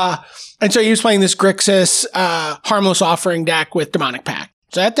 And so he was playing this Grixis Harmless Offering deck with Demonic Pact.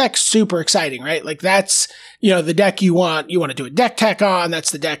 So that deck's super exciting, right? Like that's, the deck you want to do a deck tech on.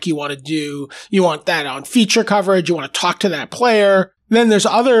 That's the deck you want that on feature coverage. You want to talk to that player. Then there's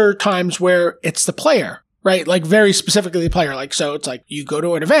other times where it's the player, right? Like very specifically the player. Like, so it's like you go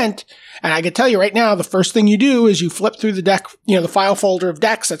to an event and I can tell you right now, the first thing you do is you flip through the deck, the file folder of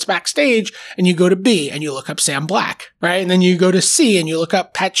decks that's backstage and you go to B and you look up Sam Black, right? And then you go to C and you look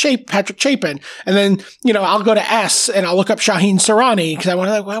up Patrick Chapin. And then, I'll go to S and I'll look up Shaheen Soorani because I want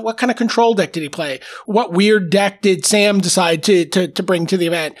to what kind of control deck did he play? What weird deck did Sam decide to bring to the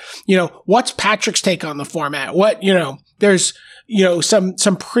event? What's Patrick's take on the format? There's,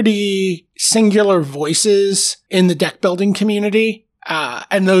 some pretty singular voices in the deck building community.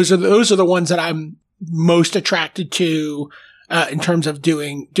 And those are the ones that I'm most attracted to, in terms of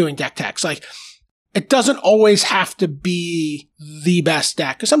doing deck techs. Like, it doesn't always have to be the best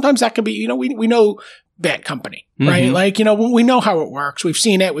deck. Cause sometimes that could be, we know Bant Company, right? Like, we know how it works. We've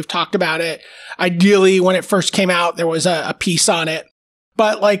seen it. We've talked about it. Ideally, when it first came out, there was a piece on it.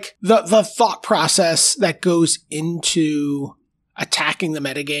 But like the thought process that goes into attacking the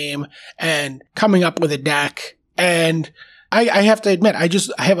metagame and coming up with a deck. And I have to admit,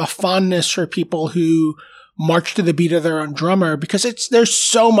 I have a fondness for people who march to the beat of their own drummer because there's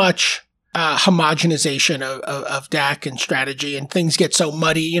so much homogenization of deck and strategy and things get so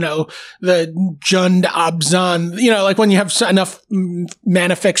muddy, the Jund Abzan, like when you have enough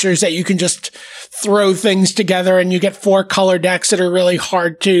mana fixers that you can just throw things together and you get 4 color decks that are really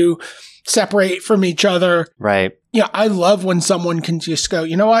hard to separate from each other. Right. I love when someone can just go,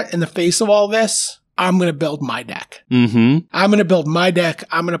 you know what? In the face of all this, I'm going to build my deck. I'm going to build my deck.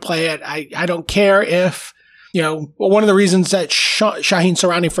 I'm going to play it. I don't care if, one of the reasons that Shaheen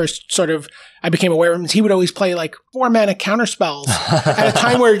Soorani first I became aware of him is he would always play like 4 mana counter spells at a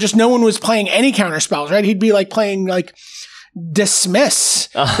time where just no one was playing any counter spells, right? He'd be like playing like Dismiss,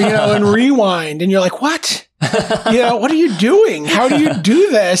 and Rewind. And you're like, what? What are you doing? How do you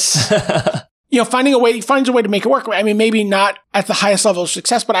do this? Finds a way to make it work. I mean, maybe not at the highest level of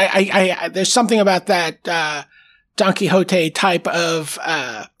success, but I there's something about that, Don Quixote type of,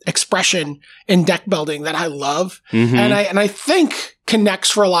 expression in deck building that I love. And I think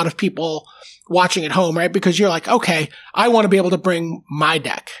connects for a lot of people watching at home, right? Because you're like, okay, I want to be able to bring my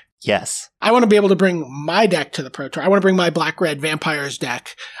deck. Yes. I want to be able to bring my deck to the Pro Tour. I want to bring my Black-Red Vampires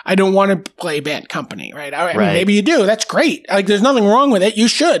deck. I don't want to play Bant Company, right? I mean, maybe you do. That's great. Like, there's nothing wrong with it. You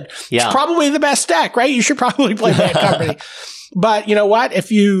should. Yeah. It's probably the best deck, right? You should probably play Bant Company. But you know what?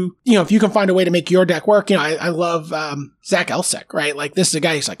 If you can find a way to make your deck work, I love, Zach Elsek, right? Like, this is a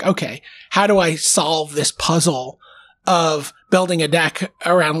guy who's like, okay, how do I solve this puzzle of building a deck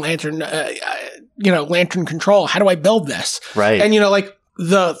around Lantern, Lantern control? How do I build this? Right. And, like,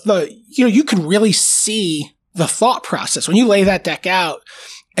 you can really see the thought process when you lay that deck out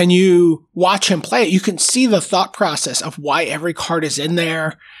and you watch him play it. You can see the thought process of why every card is in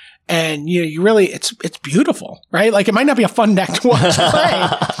there. And, you really, it's beautiful, right? Like, it might not be a fun deck to watch play,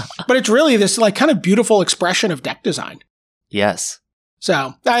 but it's really this like kind of beautiful expression of deck design. Yes.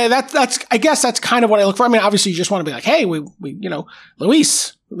 So I guess that's kind of what I look for. I mean, obviously you just want to be like, hey, we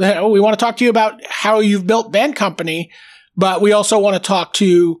Luis, we want to talk to you about how you've built Bant Company. But we also want to talk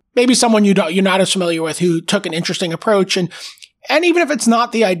to maybe someone you're not as familiar with who took an interesting approach. And even if it's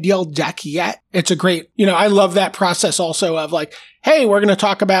not the ideal deck yet, it's a great, I love that process also of like, hey, we're going to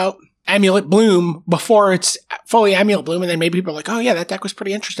talk about Amulet Bloom before it's fully Amulet Bloom. And then maybe people are like, oh yeah, that deck was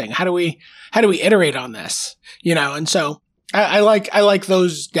pretty interesting. How do we iterate on this? And so I like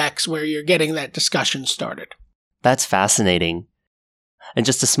those decks where you're getting that discussion started. That's fascinating. And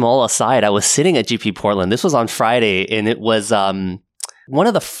just a small aside, I was sitting at GP Portland. This was on Friday, and it was one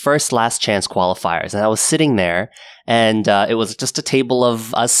of the first last chance qualifiers. And I was sitting there, and it was just a table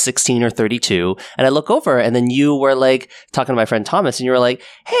of us 16 or 32. And I look over, and then you were like talking to my friend Thomas, and you were like,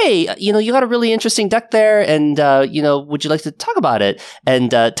 hey, you got a really interesting deck there, and, would you like to talk about it? And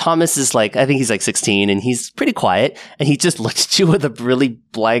Thomas is like, I think he's like 16, and he's pretty quiet. And he just looked at you with a really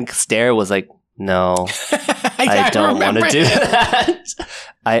blank stare, was like, no, I don't want to do that.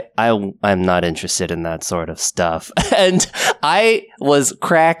 I'm not interested in that sort of stuff. And I was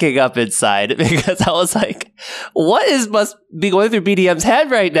cracking up inside because I was like, what be going through BDM's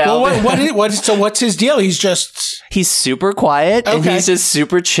head right now. Well, so what's his deal? He's super quiet and he's just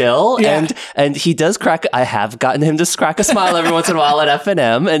super chill. Yeah. And he does I have gotten him to crack a smile every once in a while at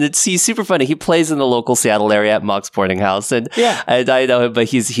F&M. And he's super funny. He plays in the local Seattle area at Mox Boarding House. And I know him, but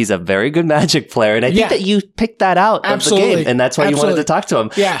he's a very good Magic player. And I think that you picked that out of the game. And that's why you wanted to talk to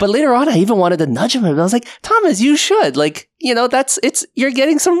him. Yeah. But later on, I even wanted to nudge him. And I was like, Thomas, you should. Like, you're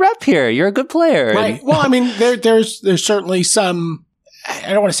getting some rep here. You're a good player. Right. Well, I mean, there's certainly some,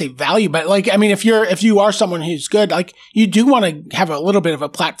 I don't want to say value, but like, I mean, if you are someone who's good, like you do want to have a little bit of a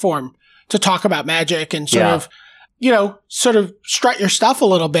platform to talk about Magic and sort of strut your stuff a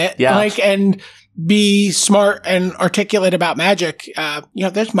little bit. Yeah. Like, and be smart and articulate about Magic.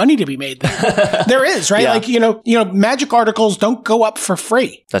 There's money to be made there. There is, right? Yeah. Like, Magic articles don't go up for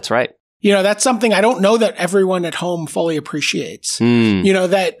free. That's right. That's something I don't know that everyone at home fully appreciates. We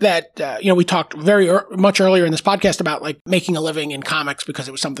talked very much earlier in this podcast about like making a living in comics because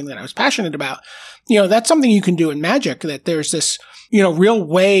it was something that I was passionate about. That's something you can do in Magic, that there's this, real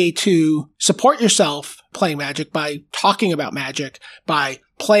way to support yourself playing Magic by talking about Magic, by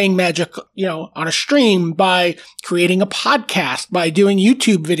playing Magic, on a stream, by creating a podcast, by doing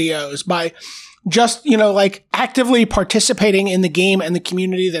YouTube videos, by just, like actively participating in the game and the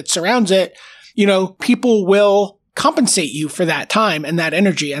community that surrounds it. People will compensate you for that time and that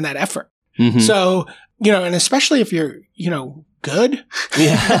energy and that effort. Mm-hmm. So, and especially if you're, good.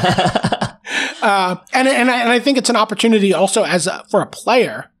 Yeah. And I think it's an opportunity also for a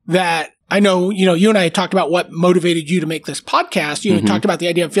player that I know, you and I talked about what motivated you to make this podcast. You talked about the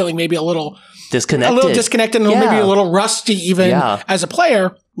idea of feeling maybe a little disconnected and maybe a little rusty even as a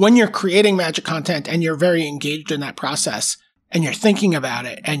player. When you're creating Magic content and you're very engaged in that process and you're thinking about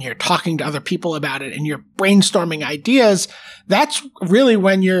it and you're talking to other people about it and you're brainstorming ideas, that's really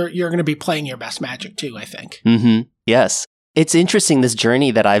when you're going to be playing your best Magic too, I think. Mm-hmm. Yes. It's interesting, this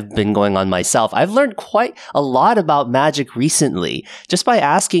journey that I've been going on myself. I've learned quite a lot about Magic recently just by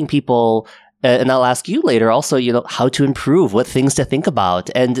asking people, and I'll ask you later also, how to improve, what things to think about.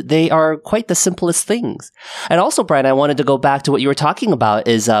 And they are quite the simplest things. And also, Brian, I wanted to go back to what you were talking about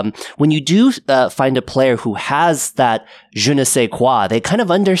is when you do find a player who has that je ne sais quoi, they kind of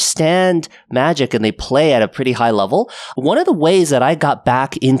understand Magic and they play at a pretty high level. One of the ways that I got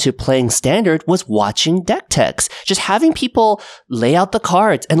back into playing Standard was watching deck techs, just having people lay out the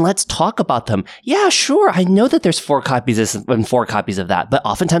cards and let's talk about them. Yeah, sure, I know that there's 4 copies of this and 4 copies of that, but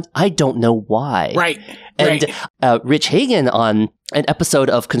oftentimes I don't know why. Right. And Rich Hagan on an episode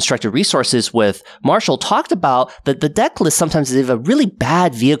of Constructed Resources with Marshall talked about that the deck list sometimes is a really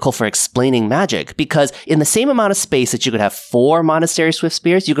bad vehicle for explaining Magic, because in the same amount of space that you could have 4 Monastery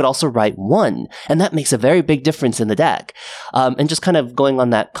Swiftspears, you could also write 1. And that makes a very big difference in the deck. And just kind of going on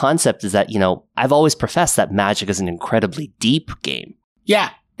that concept is that, I've always professed that Magic is an incredibly deep game.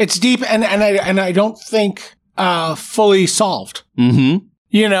 Yeah, it's deep and I don't think fully solved. Mm-hmm.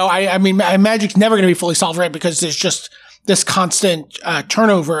 I mean, Magic's never going to be fully solved, right? Because there's just this constant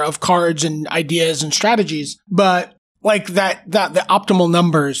turnover of cards and ideas and strategies. But like the optimal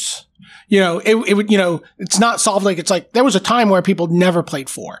numbers, it would, it's not solved. Like, it's like there was a time where people never played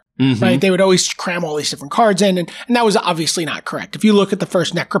 4, right? They would always cram all these different cards in. And that was obviously not correct. If you look at the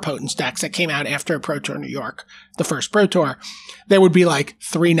first Necropotence decks that came out after Pro Tour New York, the first Pro Tour, there would be like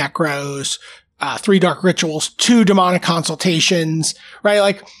 3 Necros, 3 Dark Rituals, 2 Demonic Consultations, right?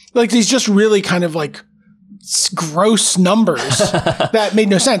 Like these just really kind of like gross numbers that made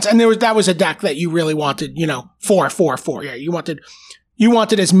no sense. And that was a deck that you really wanted, 4, 4, 4. Yeah, you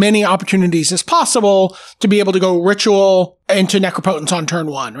wanted as many opportunities as possible to be able to go Ritual into Necropotence on turn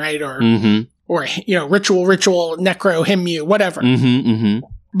 1, right? Or Ritual, Necro, Himmu, whatever.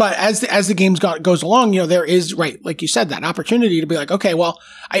 But as the games goes along, there is, right, like you said, that opportunity to be like, okay, well,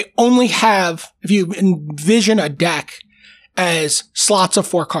 I only have, if you envision a deck as slots of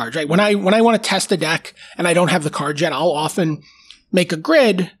 4 cards, right? When I want to test a deck and I don't have the cards yet, I'll often make a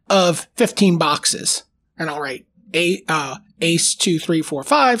grid of 15 boxes and I'll write ace, 2, 3, 4,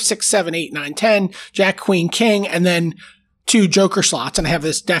 5, 6, 7, 8, 9, 10, Jack, Queen, King, and then 2 Joker slots. And I have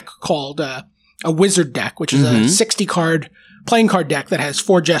this deck called a Wizard deck, which is a 60 card playing card deck that has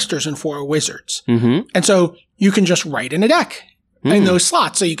 4 Jesters and 4 Wizards. And so you can just write in a deck in those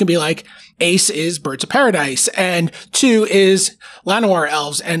slots. So you can be like, ace is Birds of Paradise, and 2 is Llanowar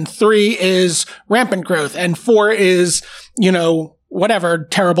Elves, and 3 is Rampant Growth, and 4 is, whatever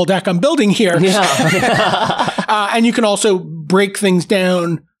terrible deck I'm building here. And you can also break things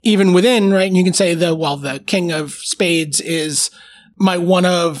down even within, right? And you can say the King of Spades is my one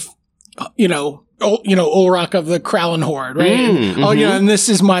of, Ulrach of the Krallen Horde, right? And this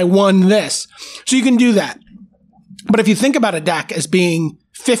is my one this. So you can do that. But if you think about a deck as being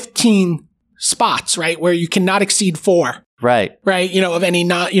 15 spots, right, where you cannot exceed 4, right, of any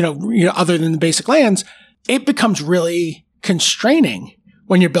not, other than the basic lands, it becomes really constraining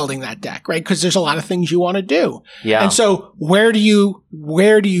when you're building that deck, right? Because there's a lot of things you want to do. Yeah. And so where do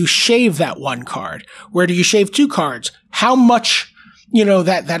you shave that 1 card? Where do you shave 2 cards? How much,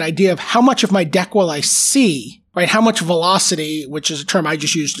 that idea of how much of my deck will I see, right? How much velocity, which is a term I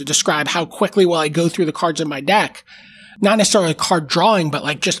just used to describe how quickly will I go through the cards in my deck? Not necessarily card drawing, but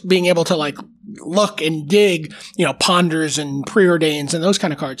like just being able to like look and dig, ponders and preordains and those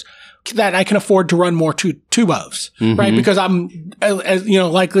kind of cards that I can afford to run more two bows, right? Because I'm,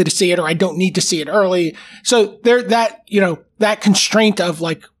 likely to see it, or I don't need to see it early. So there, that constraint of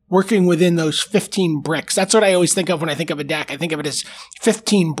like working within those 15 bricks. That's what I always think of when I think of a deck. I think of it as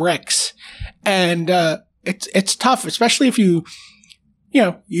 15 bricks, and it's tough, especially if you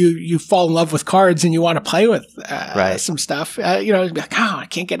fall in love with cards and you want to play with some stuff. Like, I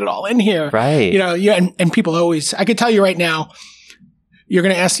can't get it all in here, right? And people always. I could tell you right now.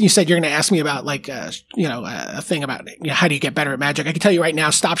 You said you're going to ask me about like, a thing about how do you get better at Magic? I can tell you right now,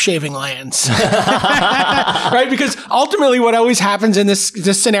 stop shaving lands. Right? Because ultimately what always happens in this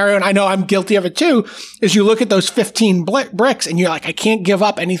scenario, and I know I'm guilty of it too, is you look at those 15 bricks and you're like, I can't give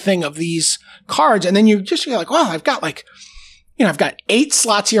up anything of these cards. And then you're like, well, I've got like, I've got 8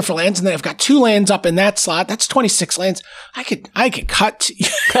 slots here for lands, and then I've got 2 lands up in that slot. That's 26 lands. I could cut,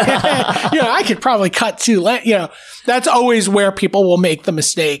 I could probably cut 2 lands. That's always where people will make the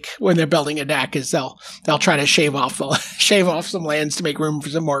mistake when they're building a deck, is they'll try to shave off some lands to make room for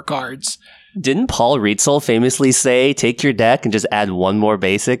some more cards. Didn't Paul Rietzel famously say, take your deck and just add 1 more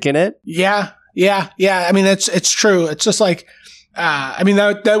basic in it? Yeah. I mean, it's true. It's just like,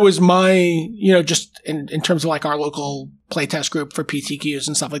 that was my, just in terms of like our local playtest group for PTQs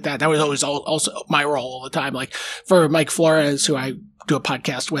and stuff like that. That was always also my role all the time. Like for Mike Flores, who I do a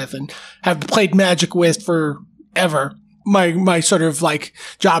podcast with and have played Magic with forever. My sort of like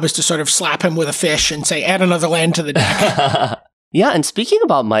job is to sort of slap him with a fish and say, add another land to the deck. Yeah. And speaking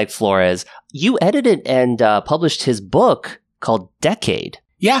about Mike Flores, you edited and published his book called Decade.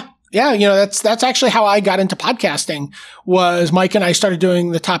 Yeah. Yeah, that's actually how I got into podcasting. Was Mike and I started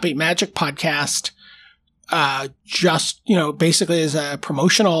doing the Top 8 Magic podcast, just basically as a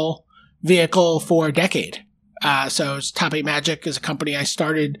promotional vehicle for a decade. So it's Top 8 Magic is a company I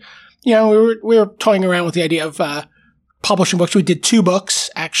started. We were toying around with the idea of publishing books. We did 2 books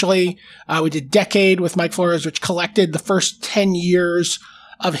actually. We did Decade with Mike Flores, which collected the first 10 years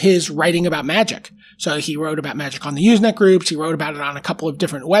of his writing about Magic. So he wrote about Magic on the Usenet groups. He wrote about it on a couple of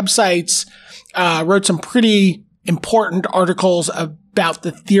different websites, wrote some pretty important articles about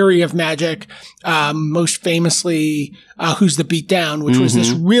the theory of Magic. Most famously, Who's the Beatdown, which was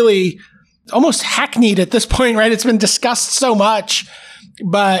this really almost hackneyed at this point, right? It's been discussed so much,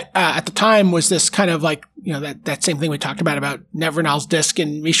 but at the time was this kind of like, that same thing we talked about Nevernal's Disc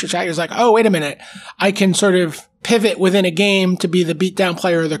and Mishra's Hack. It was like, oh, wait a minute. I can sort of pivot within a game to be the beatdown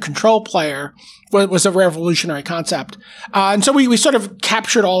player or the control player. Was a revolutionary concept. And so we sort of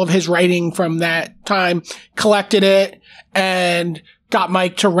captured all of his writing from that time, collected it, and got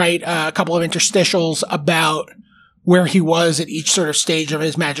Mike to write a couple of interstitials about where he was at each sort of stage of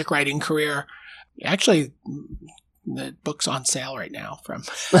his Magic writing career. Actually, the book's on sale right now from,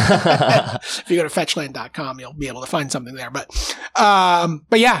 if you go to fetchland.com, you'll be able to find something there. But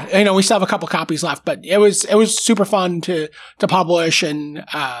yeah, we still have a couple copies left, but it was super fun to publish, and,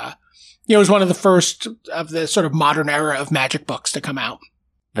 it was one of the first of the sort of modern era of Magic books to come out.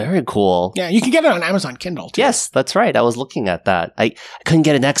 Very cool. Yeah, you can get it on Amazon Kindle too. Yes, that's right. I was looking at that. I couldn't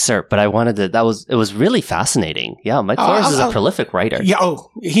get an excerpt, but I wanted to. It was really fascinating. Yeah, Mike Flores is a prolific writer. Yeah,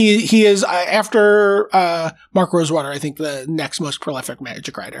 he is after Mark Rosewater, I think the next most prolific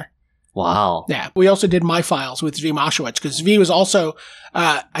Magic writer. Wow. Yeah. We also did My Files with Zvi Moshowitz, because Zvi was also,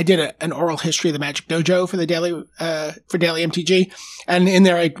 I did an oral history of the Magic Dojo for the Daily MTG. And in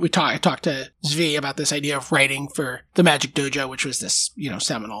there, I talked to Zvi about this idea of writing for the Magic Dojo, which was this,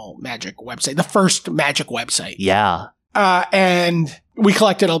 seminal Magic website, the first Magic website. Yeah. And we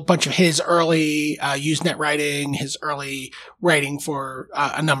collected a bunch of his early Usenet writing, his early writing for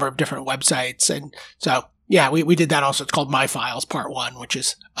a number of different websites. And so, yeah, we did that also. It's called My Files Part 1, which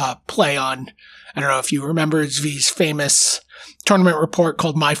is a play on, I don't know if you remember Zvi's famous tournament report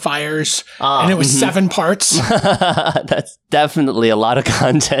called My Fires, and it was 7 parts. That's definitely a lot of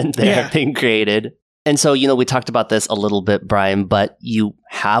content there being created. And so, we talked about this a little bit, Brian, but you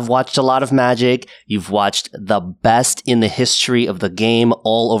have watched a lot of Magic. You've watched the best in the history of the game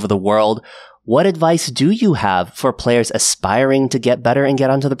all over the world. What advice do you have for players aspiring to get better and get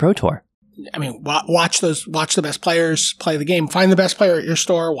onto the Pro Tour? I mean, watch the best players play the game, find the best player at your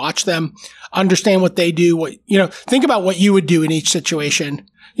store, watch them, understand what they do, think about what you would do in each situation,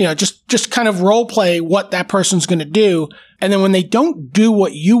 just kind of role play what that person's going to do. And then when they don't do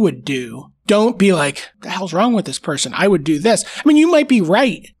what you would do, don't be like, the hell's wrong with this person? I would do this. I mean, you might be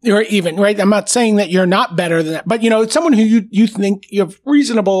right, or even, right? I'm not saying that you're not better than that, but it's someone who you think you have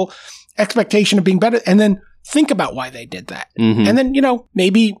reasonable expectation of being better, and then think about why they did that. Mm-hmm. And then,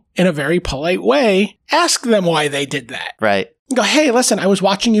 maybe in a very polite way, ask them why they did that. Right. Go, hey, listen, I was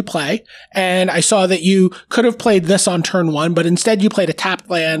watching you play and I saw that you could have played this on turn 1, but instead you played a tapped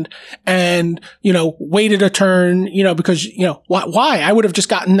land and, waited a turn, because, why? I would have just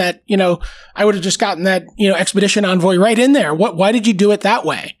gotten that, expedition envoy right in there. Why did you do it that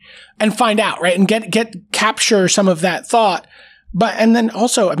way? And find out, right? And capture some of that thought. And then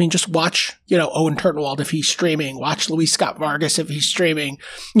also, I mean, just watch, Owen Turtenwald if he's streaming, watch Luis Scott Vargas if he's streaming,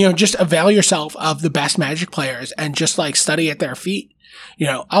 just avail yourself of the best Magic players and just study at their feet.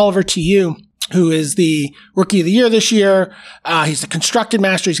 Oliver TU, who is the Rookie of the Year this year. He's the Constructed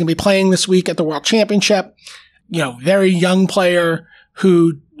Master. He's going to be playing this week at the World Championship. Very young player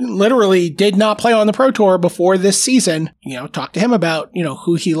who literally did not play on the Pro Tour before this season. Talk to him about,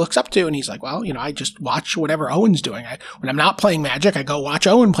 who he looks up to. And he's like, well, I just watch whatever Owen's doing. When I'm not playing Magic, I go watch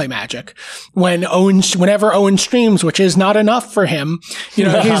Owen play Magic. Whenever Owen streams, which is not enough for him,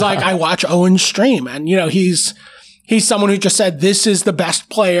 he's like, I watch Owen stream. And, he's someone who just said, this is the best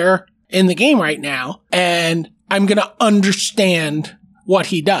player in the game right now. And I'm going to understand what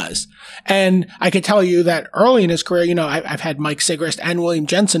he does. And I could tell you that early in his career, I've had Mike Sigrist and William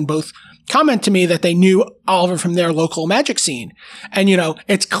Jensen both comment to me that they knew Oliver from their local Magic scene. And,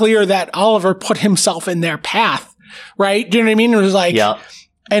 it's clear that Oliver put himself in their path, right? Do you know what I mean? It was like, yeah.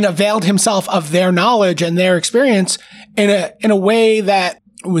 And availed himself of their knowledge and their experience in a way that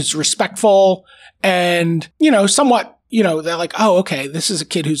was respectful and, somewhat, they're like, oh, okay, this is a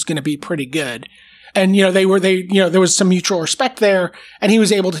kid who's going to be pretty good. And, there was some mutual respect there, and he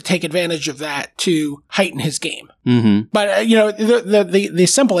was able to take advantage of that to heighten his game. Mm-hmm. But, the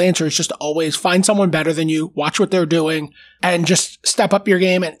simple answer is just to always find someone better than you, watch what they're doing, and just step up your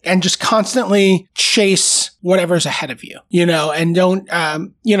game and just constantly chase whatever's ahead of you, and don't,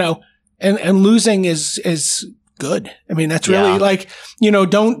 and losing is good. I mean, that's really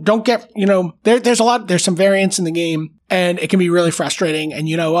don't get, there's some variance in the game, and it can be really frustrating. And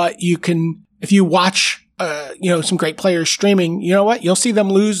you know what? If you watch, some great players streaming, you know what? You'll see them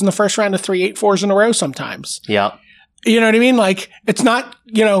lose in the first round of 3-8-4s in a row sometimes. Yeah. You know what I mean? Like, it's not,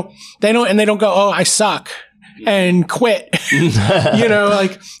 they don't go, oh, I suck and quit,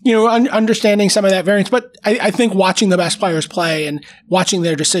 understanding some of that variance. But I think watching the best players play and watching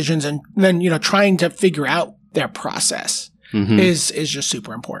their decisions and then, trying to figure out their process is just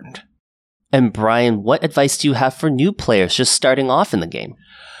super important. And Brian, what advice do you have for new players just starting off in the game?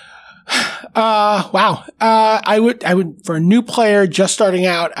 Wow. I would, for a new player just starting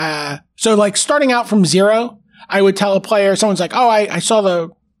out, starting out from zero, I would tell a player, someone's like, oh, I saw the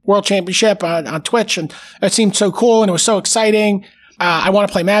World Championship on Twitch and it seemed so cool and it was so exciting. I want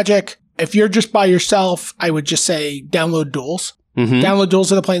to play Magic. If you're just by yourself, I would just say download Duels. Mm-hmm. Download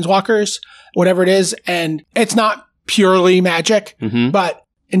Duels of the Planeswalkers, whatever it is. And it's not purely Magic, but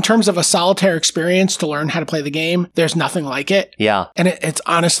in terms of a solitaire experience to learn how to play the game, there's nothing like it. Yeah. And it's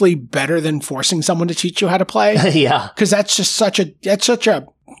honestly better than forcing someone to teach you how to play. Yeah. Because that's such a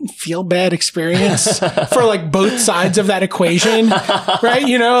feel bad experience for both sides of that equation, right?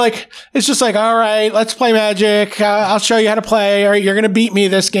 It's just like, all right, let's play Magic. I'll show you how to play. All right, you're going to beat me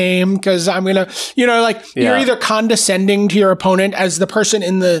this game because I'm going to, you're either condescending to your opponent as the person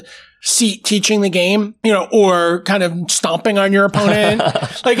in the seat teaching the game, or kind of stomping on your opponent.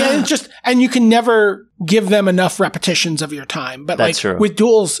 And you can never give them enough repetitions of your time. But that's true. With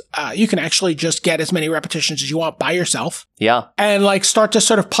Duels, you can actually just get as many repetitions as you want by yourself. Yeah. And start to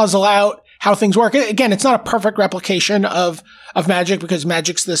sort of puzzle out how things work. Again, it's not a perfect replication of Magic because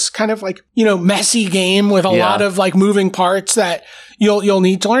Magic's this kind of messy game with a lot of moving parts that you'll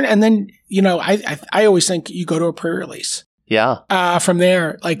need to learn. And then, I always think you go to a pre-release. Yeah. From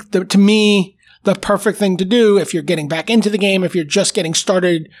there, to me, the perfect thing to do if you're getting back into the game, if you're just getting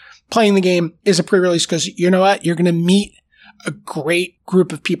started playing the game, is a pre-release because you know what? You're going to meet a great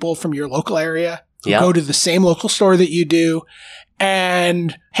group of people from your local area who go to the same local store that you do.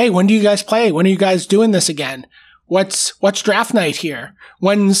 And hey, when do you guys play? When are you guys doing this again? What's draft night here?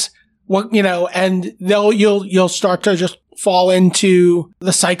 And you'll start to just fall into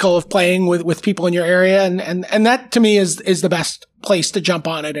the cycle of playing with people in your area. And that to me is the best place to jump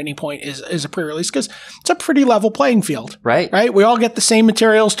on at any point is a pre-release, because it's a pretty level playing field. Right. We all get the same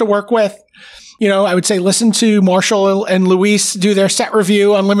materials to work with. I would say listen to Marshall and Luis do their set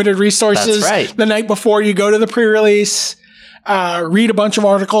review on limited resources the night before you go to the pre-release. Read a bunch of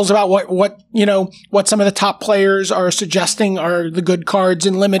articles about what some of the top players are suggesting are the good cards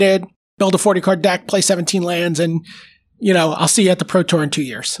in limited. Build a 40 card deck, play 17 lands, and I'll see you at the Pro Tour in 2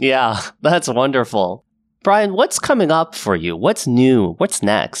 years. Yeah, that's wonderful. Brian, what's coming up for you? What's new? What's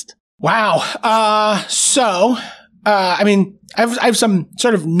next? Wow. I have some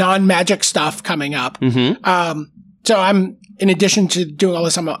sort of non-Magic stuff coming up. Mm-hmm. So I'm, in addition to doing all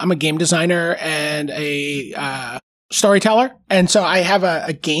this, I'm a game designer and a storyteller. And so I have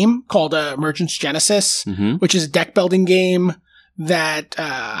a game called Emergence Genesis, which is a deck building game that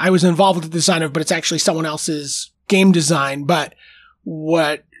I was involved with the design of, but it's actually someone else's game design. But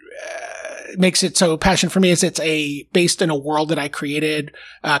what makes it so passionate for me is it's based in a world that I created,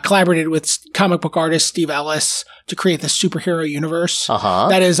 collaborated with comic book artist Steve Ellis to create this superhero universe.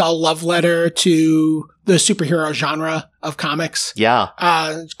 That is a love letter to the superhero genre of comics. Yeah.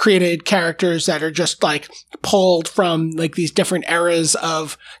 Created characters that are just like pulled from like these different eras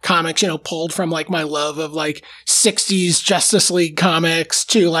of comics, pulled from like my love of like 60s Justice League comics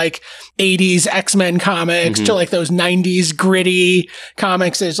to like 80s X-Men comics to like those 90s gritty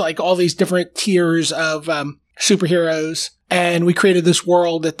comics. There's like all these different tiers of superheroes. And we created this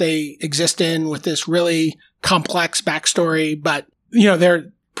world that they exist in with this really complex backstory, but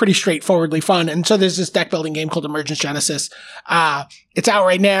they're pretty straightforwardly fun. And so there's this deck building game called Emergence Genesis. It's out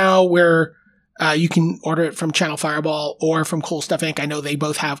right now where you can order it from Channel Fireball or from Cool Stuff Inc. I know they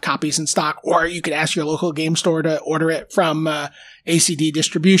both have copies in stock, or you could ask your local game store to order it from ACD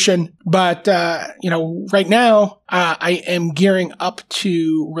Distribution. But, right now, I am gearing up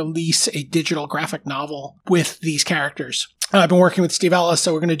to release a digital graphic novel with these characters. I've been working with Steve Ellis,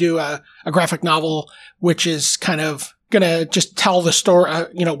 so we're going to do a graphic novel, which is kind of going to just tell the story,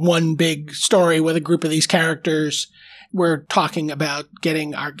 one big story with a group of these characters. We're talking about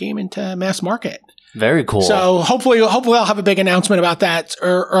getting our game into mass market. Very cool. So hopefully I'll have a big announcement about that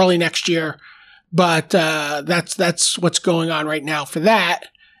early next year. But that's what's going on right now for that.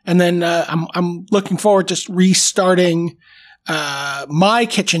 And then I'm looking forward to restarting my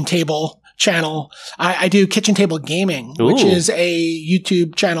kitchen table channel. I do Kitchen Table Gaming, which is a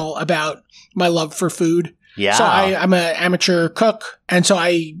YouTube channel about my love for food. Yeah. So I'm an amateur cook, and so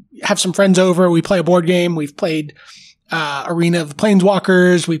I have some friends over. We play a board game. We've played Arena of the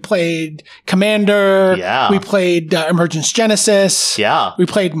Planeswalkers. We played Commander. Yeah. We played Emergence Genesis. Yeah. We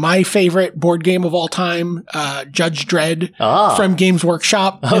played my favorite board game of all time, Judge Dredd from Games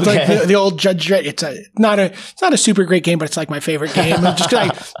Workshop. Okay. It's like the old Judge Dredd. It's not a super great game, but it's like my favorite game. Just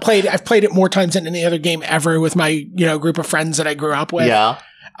because I've played it more times than any other game ever with my group of friends that I grew up with. Yeah.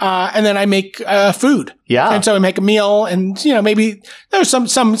 And then I make food. Yeah. And so I make a meal, and maybe there's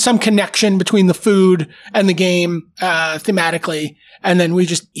some connection between the food and the game thematically, and then we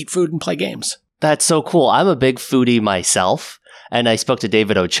just eat food and play games. That's so cool. I'm a big foodie myself, and I spoke to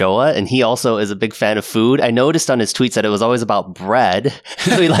David Ochoa, and he also is a big fan of food. I noticed on his tweets that it was always about bread.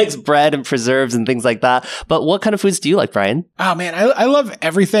 So he likes bread and preserves and things like that. But what kind of foods do you like, Brian? Oh man, I love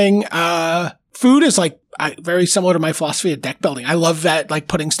everything. Food is like very similar to my philosophy of deck building. I love that, like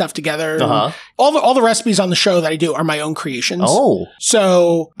putting stuff together. All the recipes on the show that I do are my own creations. Oh.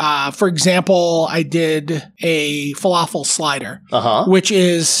 So, for example, I did a falafel slider, which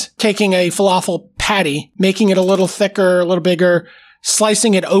is taking a falafel patty, making it a little thicker, a little bigger,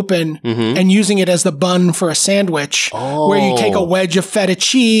 slicing it open and using it as the bun for a sandwich, where you take a wedge of feta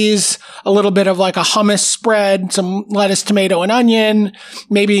cheese, a little bit of like a hummus spread, some lettuce, tomato, and onion,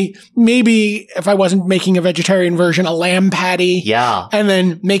 maybe if I wasn't making a vegetarian version, a lamb patty. Yeah. And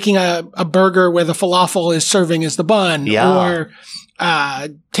then making a burger where the falafel is serving as the bun. Yeah. Or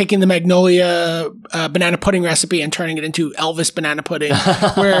taking the Magnolia banana pudding recipe and turning it into Elvis banana pudding,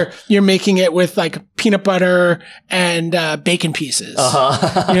 where you're making it with like peanut butter and bacon pieces.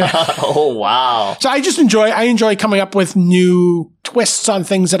 Oh, wow. So I enjoy coming up with new twists on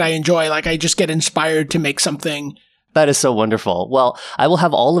things that I enjoy. Like I just get inspired to make something. That is so wonderful. Well, I will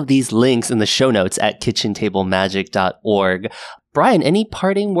have all of these links in the show notes at kitchentablemagic.org. Brian, any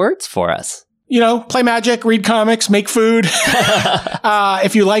parting words for us? Play Magic, read comics, make food.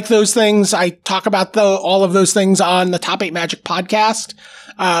 If you like those things, I talk about all of those things on the Top 8 Magic podcast,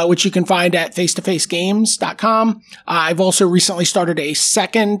 which you can find at facetofacegames.com. I've also recently started a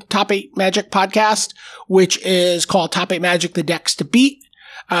second Top 8 Magic podcast, which is called Top 8 Magic, The Decks to Beat.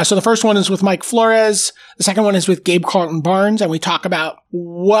 So the first one is with Mike Flores. The second one is with Gabe Carlton Barnes. And we talk about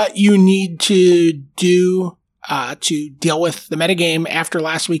what you need to do to deal with the metagame after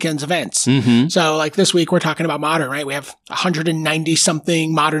last weekend's events. Mm-hmm. So like this week, we're talking about Modern, right? We have 190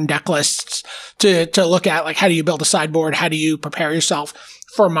 something Modern deck lists to look at. Like, how do you build a sideboard? How do you prepare yourself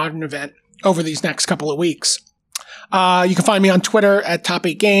for a Modern event over these next couple of weeks? You can find me on Twitter at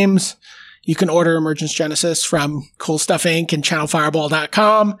Top8Games. You can order Emergence Genesis from Cool Stuff Inc. and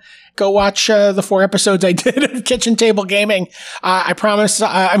channelfireball.com. Go watch the 4 episodes I did of Kitchen Table Gaming. I promise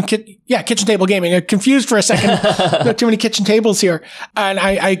Kitchen Table Gaming. I'm confused for a second. There are too many kitchen tables here. And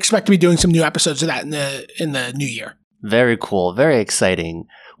I expect to be doing some new episodes of that in the new year. Very cool. Very exciting.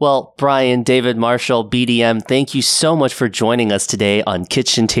 Well, Brian, David, Marshall, BDM, thank you so much for joining us today on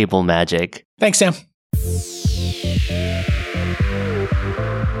Kitchen Table Magic. Thanks, Sam.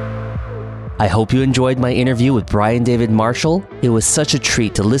 I hope you enjoyed my interview with Brian David Marshall. It was such a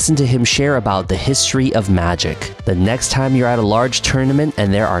treat to listen to him share about the history of Magic. The next time you're at a large tournament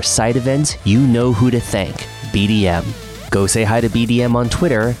and there are side events, you know who to thank, BDM. Go say hi to BDM on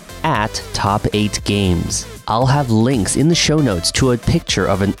Twitter at Top8Games. I'll have links in the show notes to a picture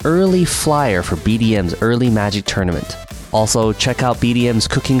of an early flyer for BDM's early Magic tournament. Also, check out BDM's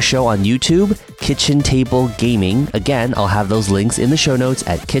cooking show on YouTube, Kitchen Table Gaming. Again, I'll have those links in the show notes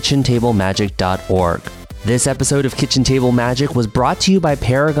at kitchentablemagic.org. This episode of Kitchen Table Magic was brought to you by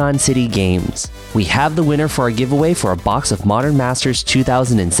Paragon City Games. We have the winner for our giveaway for a box of Modern Masters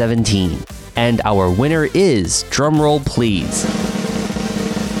 2017. And our winner is, drumroll please,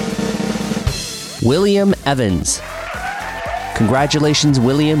 William Evans. Congratulations,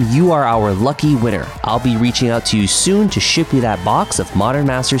 William. You are our lucky winner. I'll be reaching out to you soon to ship you that box of Modern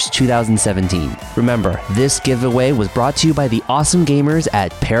Masters 2017. Remember, this giveaway was brought to you by the awesome gamers at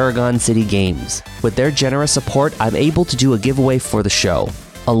Paragon City Games. With their generous support, I'm able to do a giveaway for the show.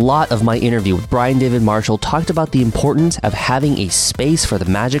 A lot of my interview with Brian David Marshall talked about the importance of having a space for the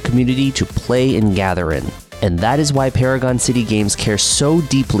Magic community to play and gather in. And that is why Paragon City Games cares so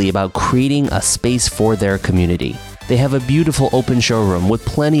deeply about creating a space for their community. They have a beautiful open showroom with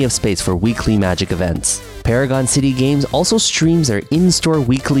plenty of space for weekly Magic events. Paragon City Games also streams their in-store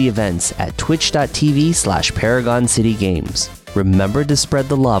weekly events at twitch.tv/Paragon City Games. Remember to spread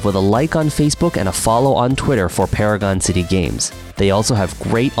the love with a like on Facebook and a follow on Twitter for Paragon City Games. They also have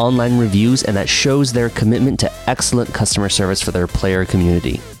great online reviews, and that shows their commitment to excellent customer service for their player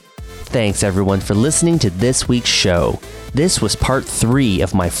community. Thanks everyone for listening to this week's show. This was part 3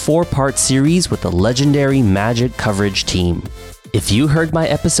 of my 4-part series with the legendary Magic coverage team. If you heard my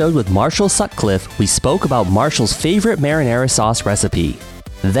episode with Marshall Sutcliffe, we spoke about Marshall's favorite marinara sauce recipe.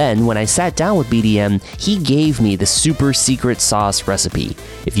 Then, when I sat down with BDM, he gave me the super secret sauce recipe.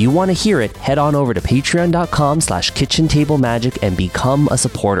 If you want to hear it, head on over to patreon.com/kitchentablemagic and become a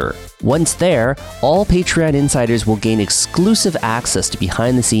supporter. Once there, all Patreon insiders will gain exclusive access to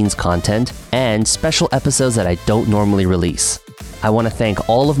behind-the-scenes content and special episodes that I don't normally release. I want to thank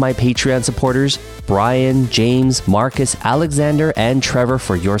all of my Patreon supporters, Brian, James, Marcus, Alexander, and Trevor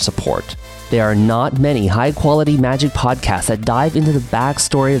for your support. There are not many high-quality Magic podcasts that dive into the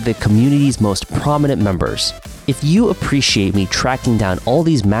backstory of the community's most prominent members. If you appreciate me tracking down all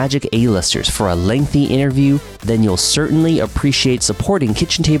these Magic A-listers for a lengthy interview, then you'll certainly appreciate supporting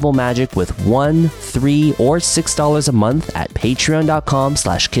Kitchen Table Magic with $1, $3, or $6 a month at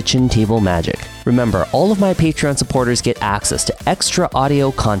patreon.com/kitchentablemagic. Remember, all of my Patreon supporters get access to extra audio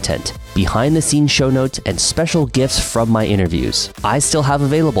content, behind-the-scenes show notes, and special gifts from my interviews. I still have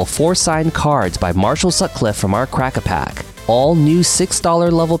available 4 signed cards by Marshall Sutcliffe from our Crack-A-Pack. All new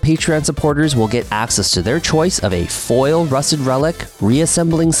 $6 level Patreon supporters will get access to their choice of a foil Rusted Relic,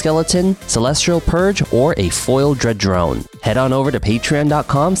 Reassembling Skeleton, Celestial Purge, or a foil Dread Drone. Head on over to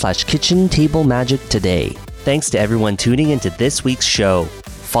patreon.com/kitchentablemagic today. Thanks to everyone tuning into this week's show.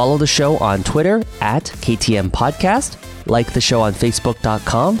 Follow the show on Twitter at KTM Podcast. Like the show on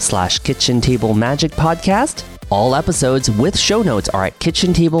facebook.com/kitchentablemagic podcast. All episodes with show notes are at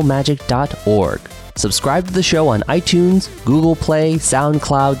kitchentablemagic.org. Subscribe to the show on iTunes, Google Play,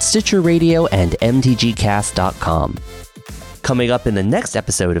 SoundCloud, Stitcher Radio, and mtgcast.com. Coming up in the next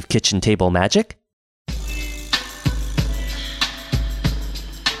episode of Kitchen Table Magic,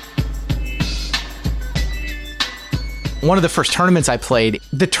 one of the first tournaments I played,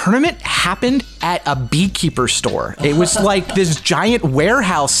 the tournament happened at a beekeeper store. It was like this giant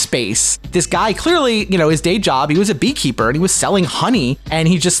warehouse space. This guy clearly, his day job, he was a beekeeper and he was selling honey. And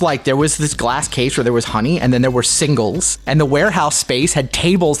he just there was this glass case where there was honey and then there were singles. And the warehouse space had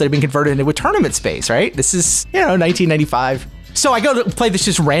tables that had been converted into a tournament space, right? This is, 1995. So I go to play this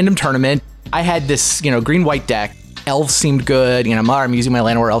just random tournament. I had this, green-white deck. Elves seemed good. I'm using my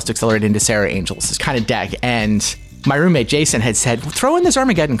Llanowar Elves to accelerate into Serra Angels, this kind of deck. And my roommate Jason had said, throw in this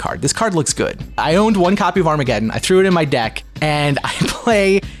Armageddon card. This card looks good. I owned one copy of Armageddon. I threw it in my deck, and I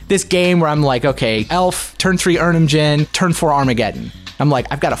play this game where I'm like, okay, Elf, turn 3 Urnham Djinn, turn 4 Armageddon. I'm like,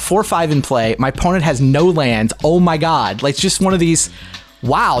 I've got a 4/5 in play. My opponent has no lands. Oh my God. Like, it's just one of these,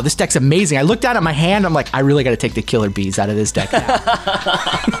 wow, this deck's amazing. I looked down at my hand. I'm like, I really got to take the Killer Bees out of this deck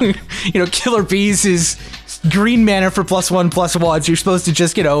now. Killer Bees is green mana for +1/+1. So you're supposed to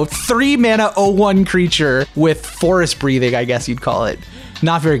just, 3 mana 0/1 creature with forest breathing, I guess you'd call it.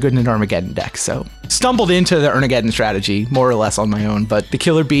 Not very good in an Armageddon deck. So stumbled into the Armageddon strategy more or less on my own, but the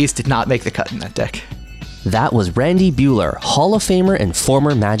Killer Bees did not make the cut in that deck. That was Randy Buehler, Hall of Famer and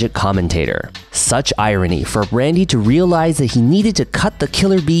former Magic commentator. Such irony for Randy to realize that he needed to cut the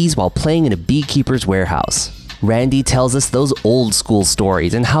Killer Bees while playing in a beekeeper's warehouse. Randy tells us those old school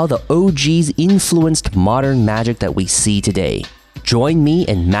stories and how the OGs influenced modern Magic that we see today. Join me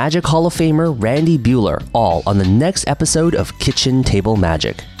and Magic Hall of Famer Randy Buehler all on the next episode of Kitchen Table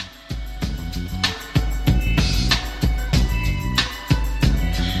Magic.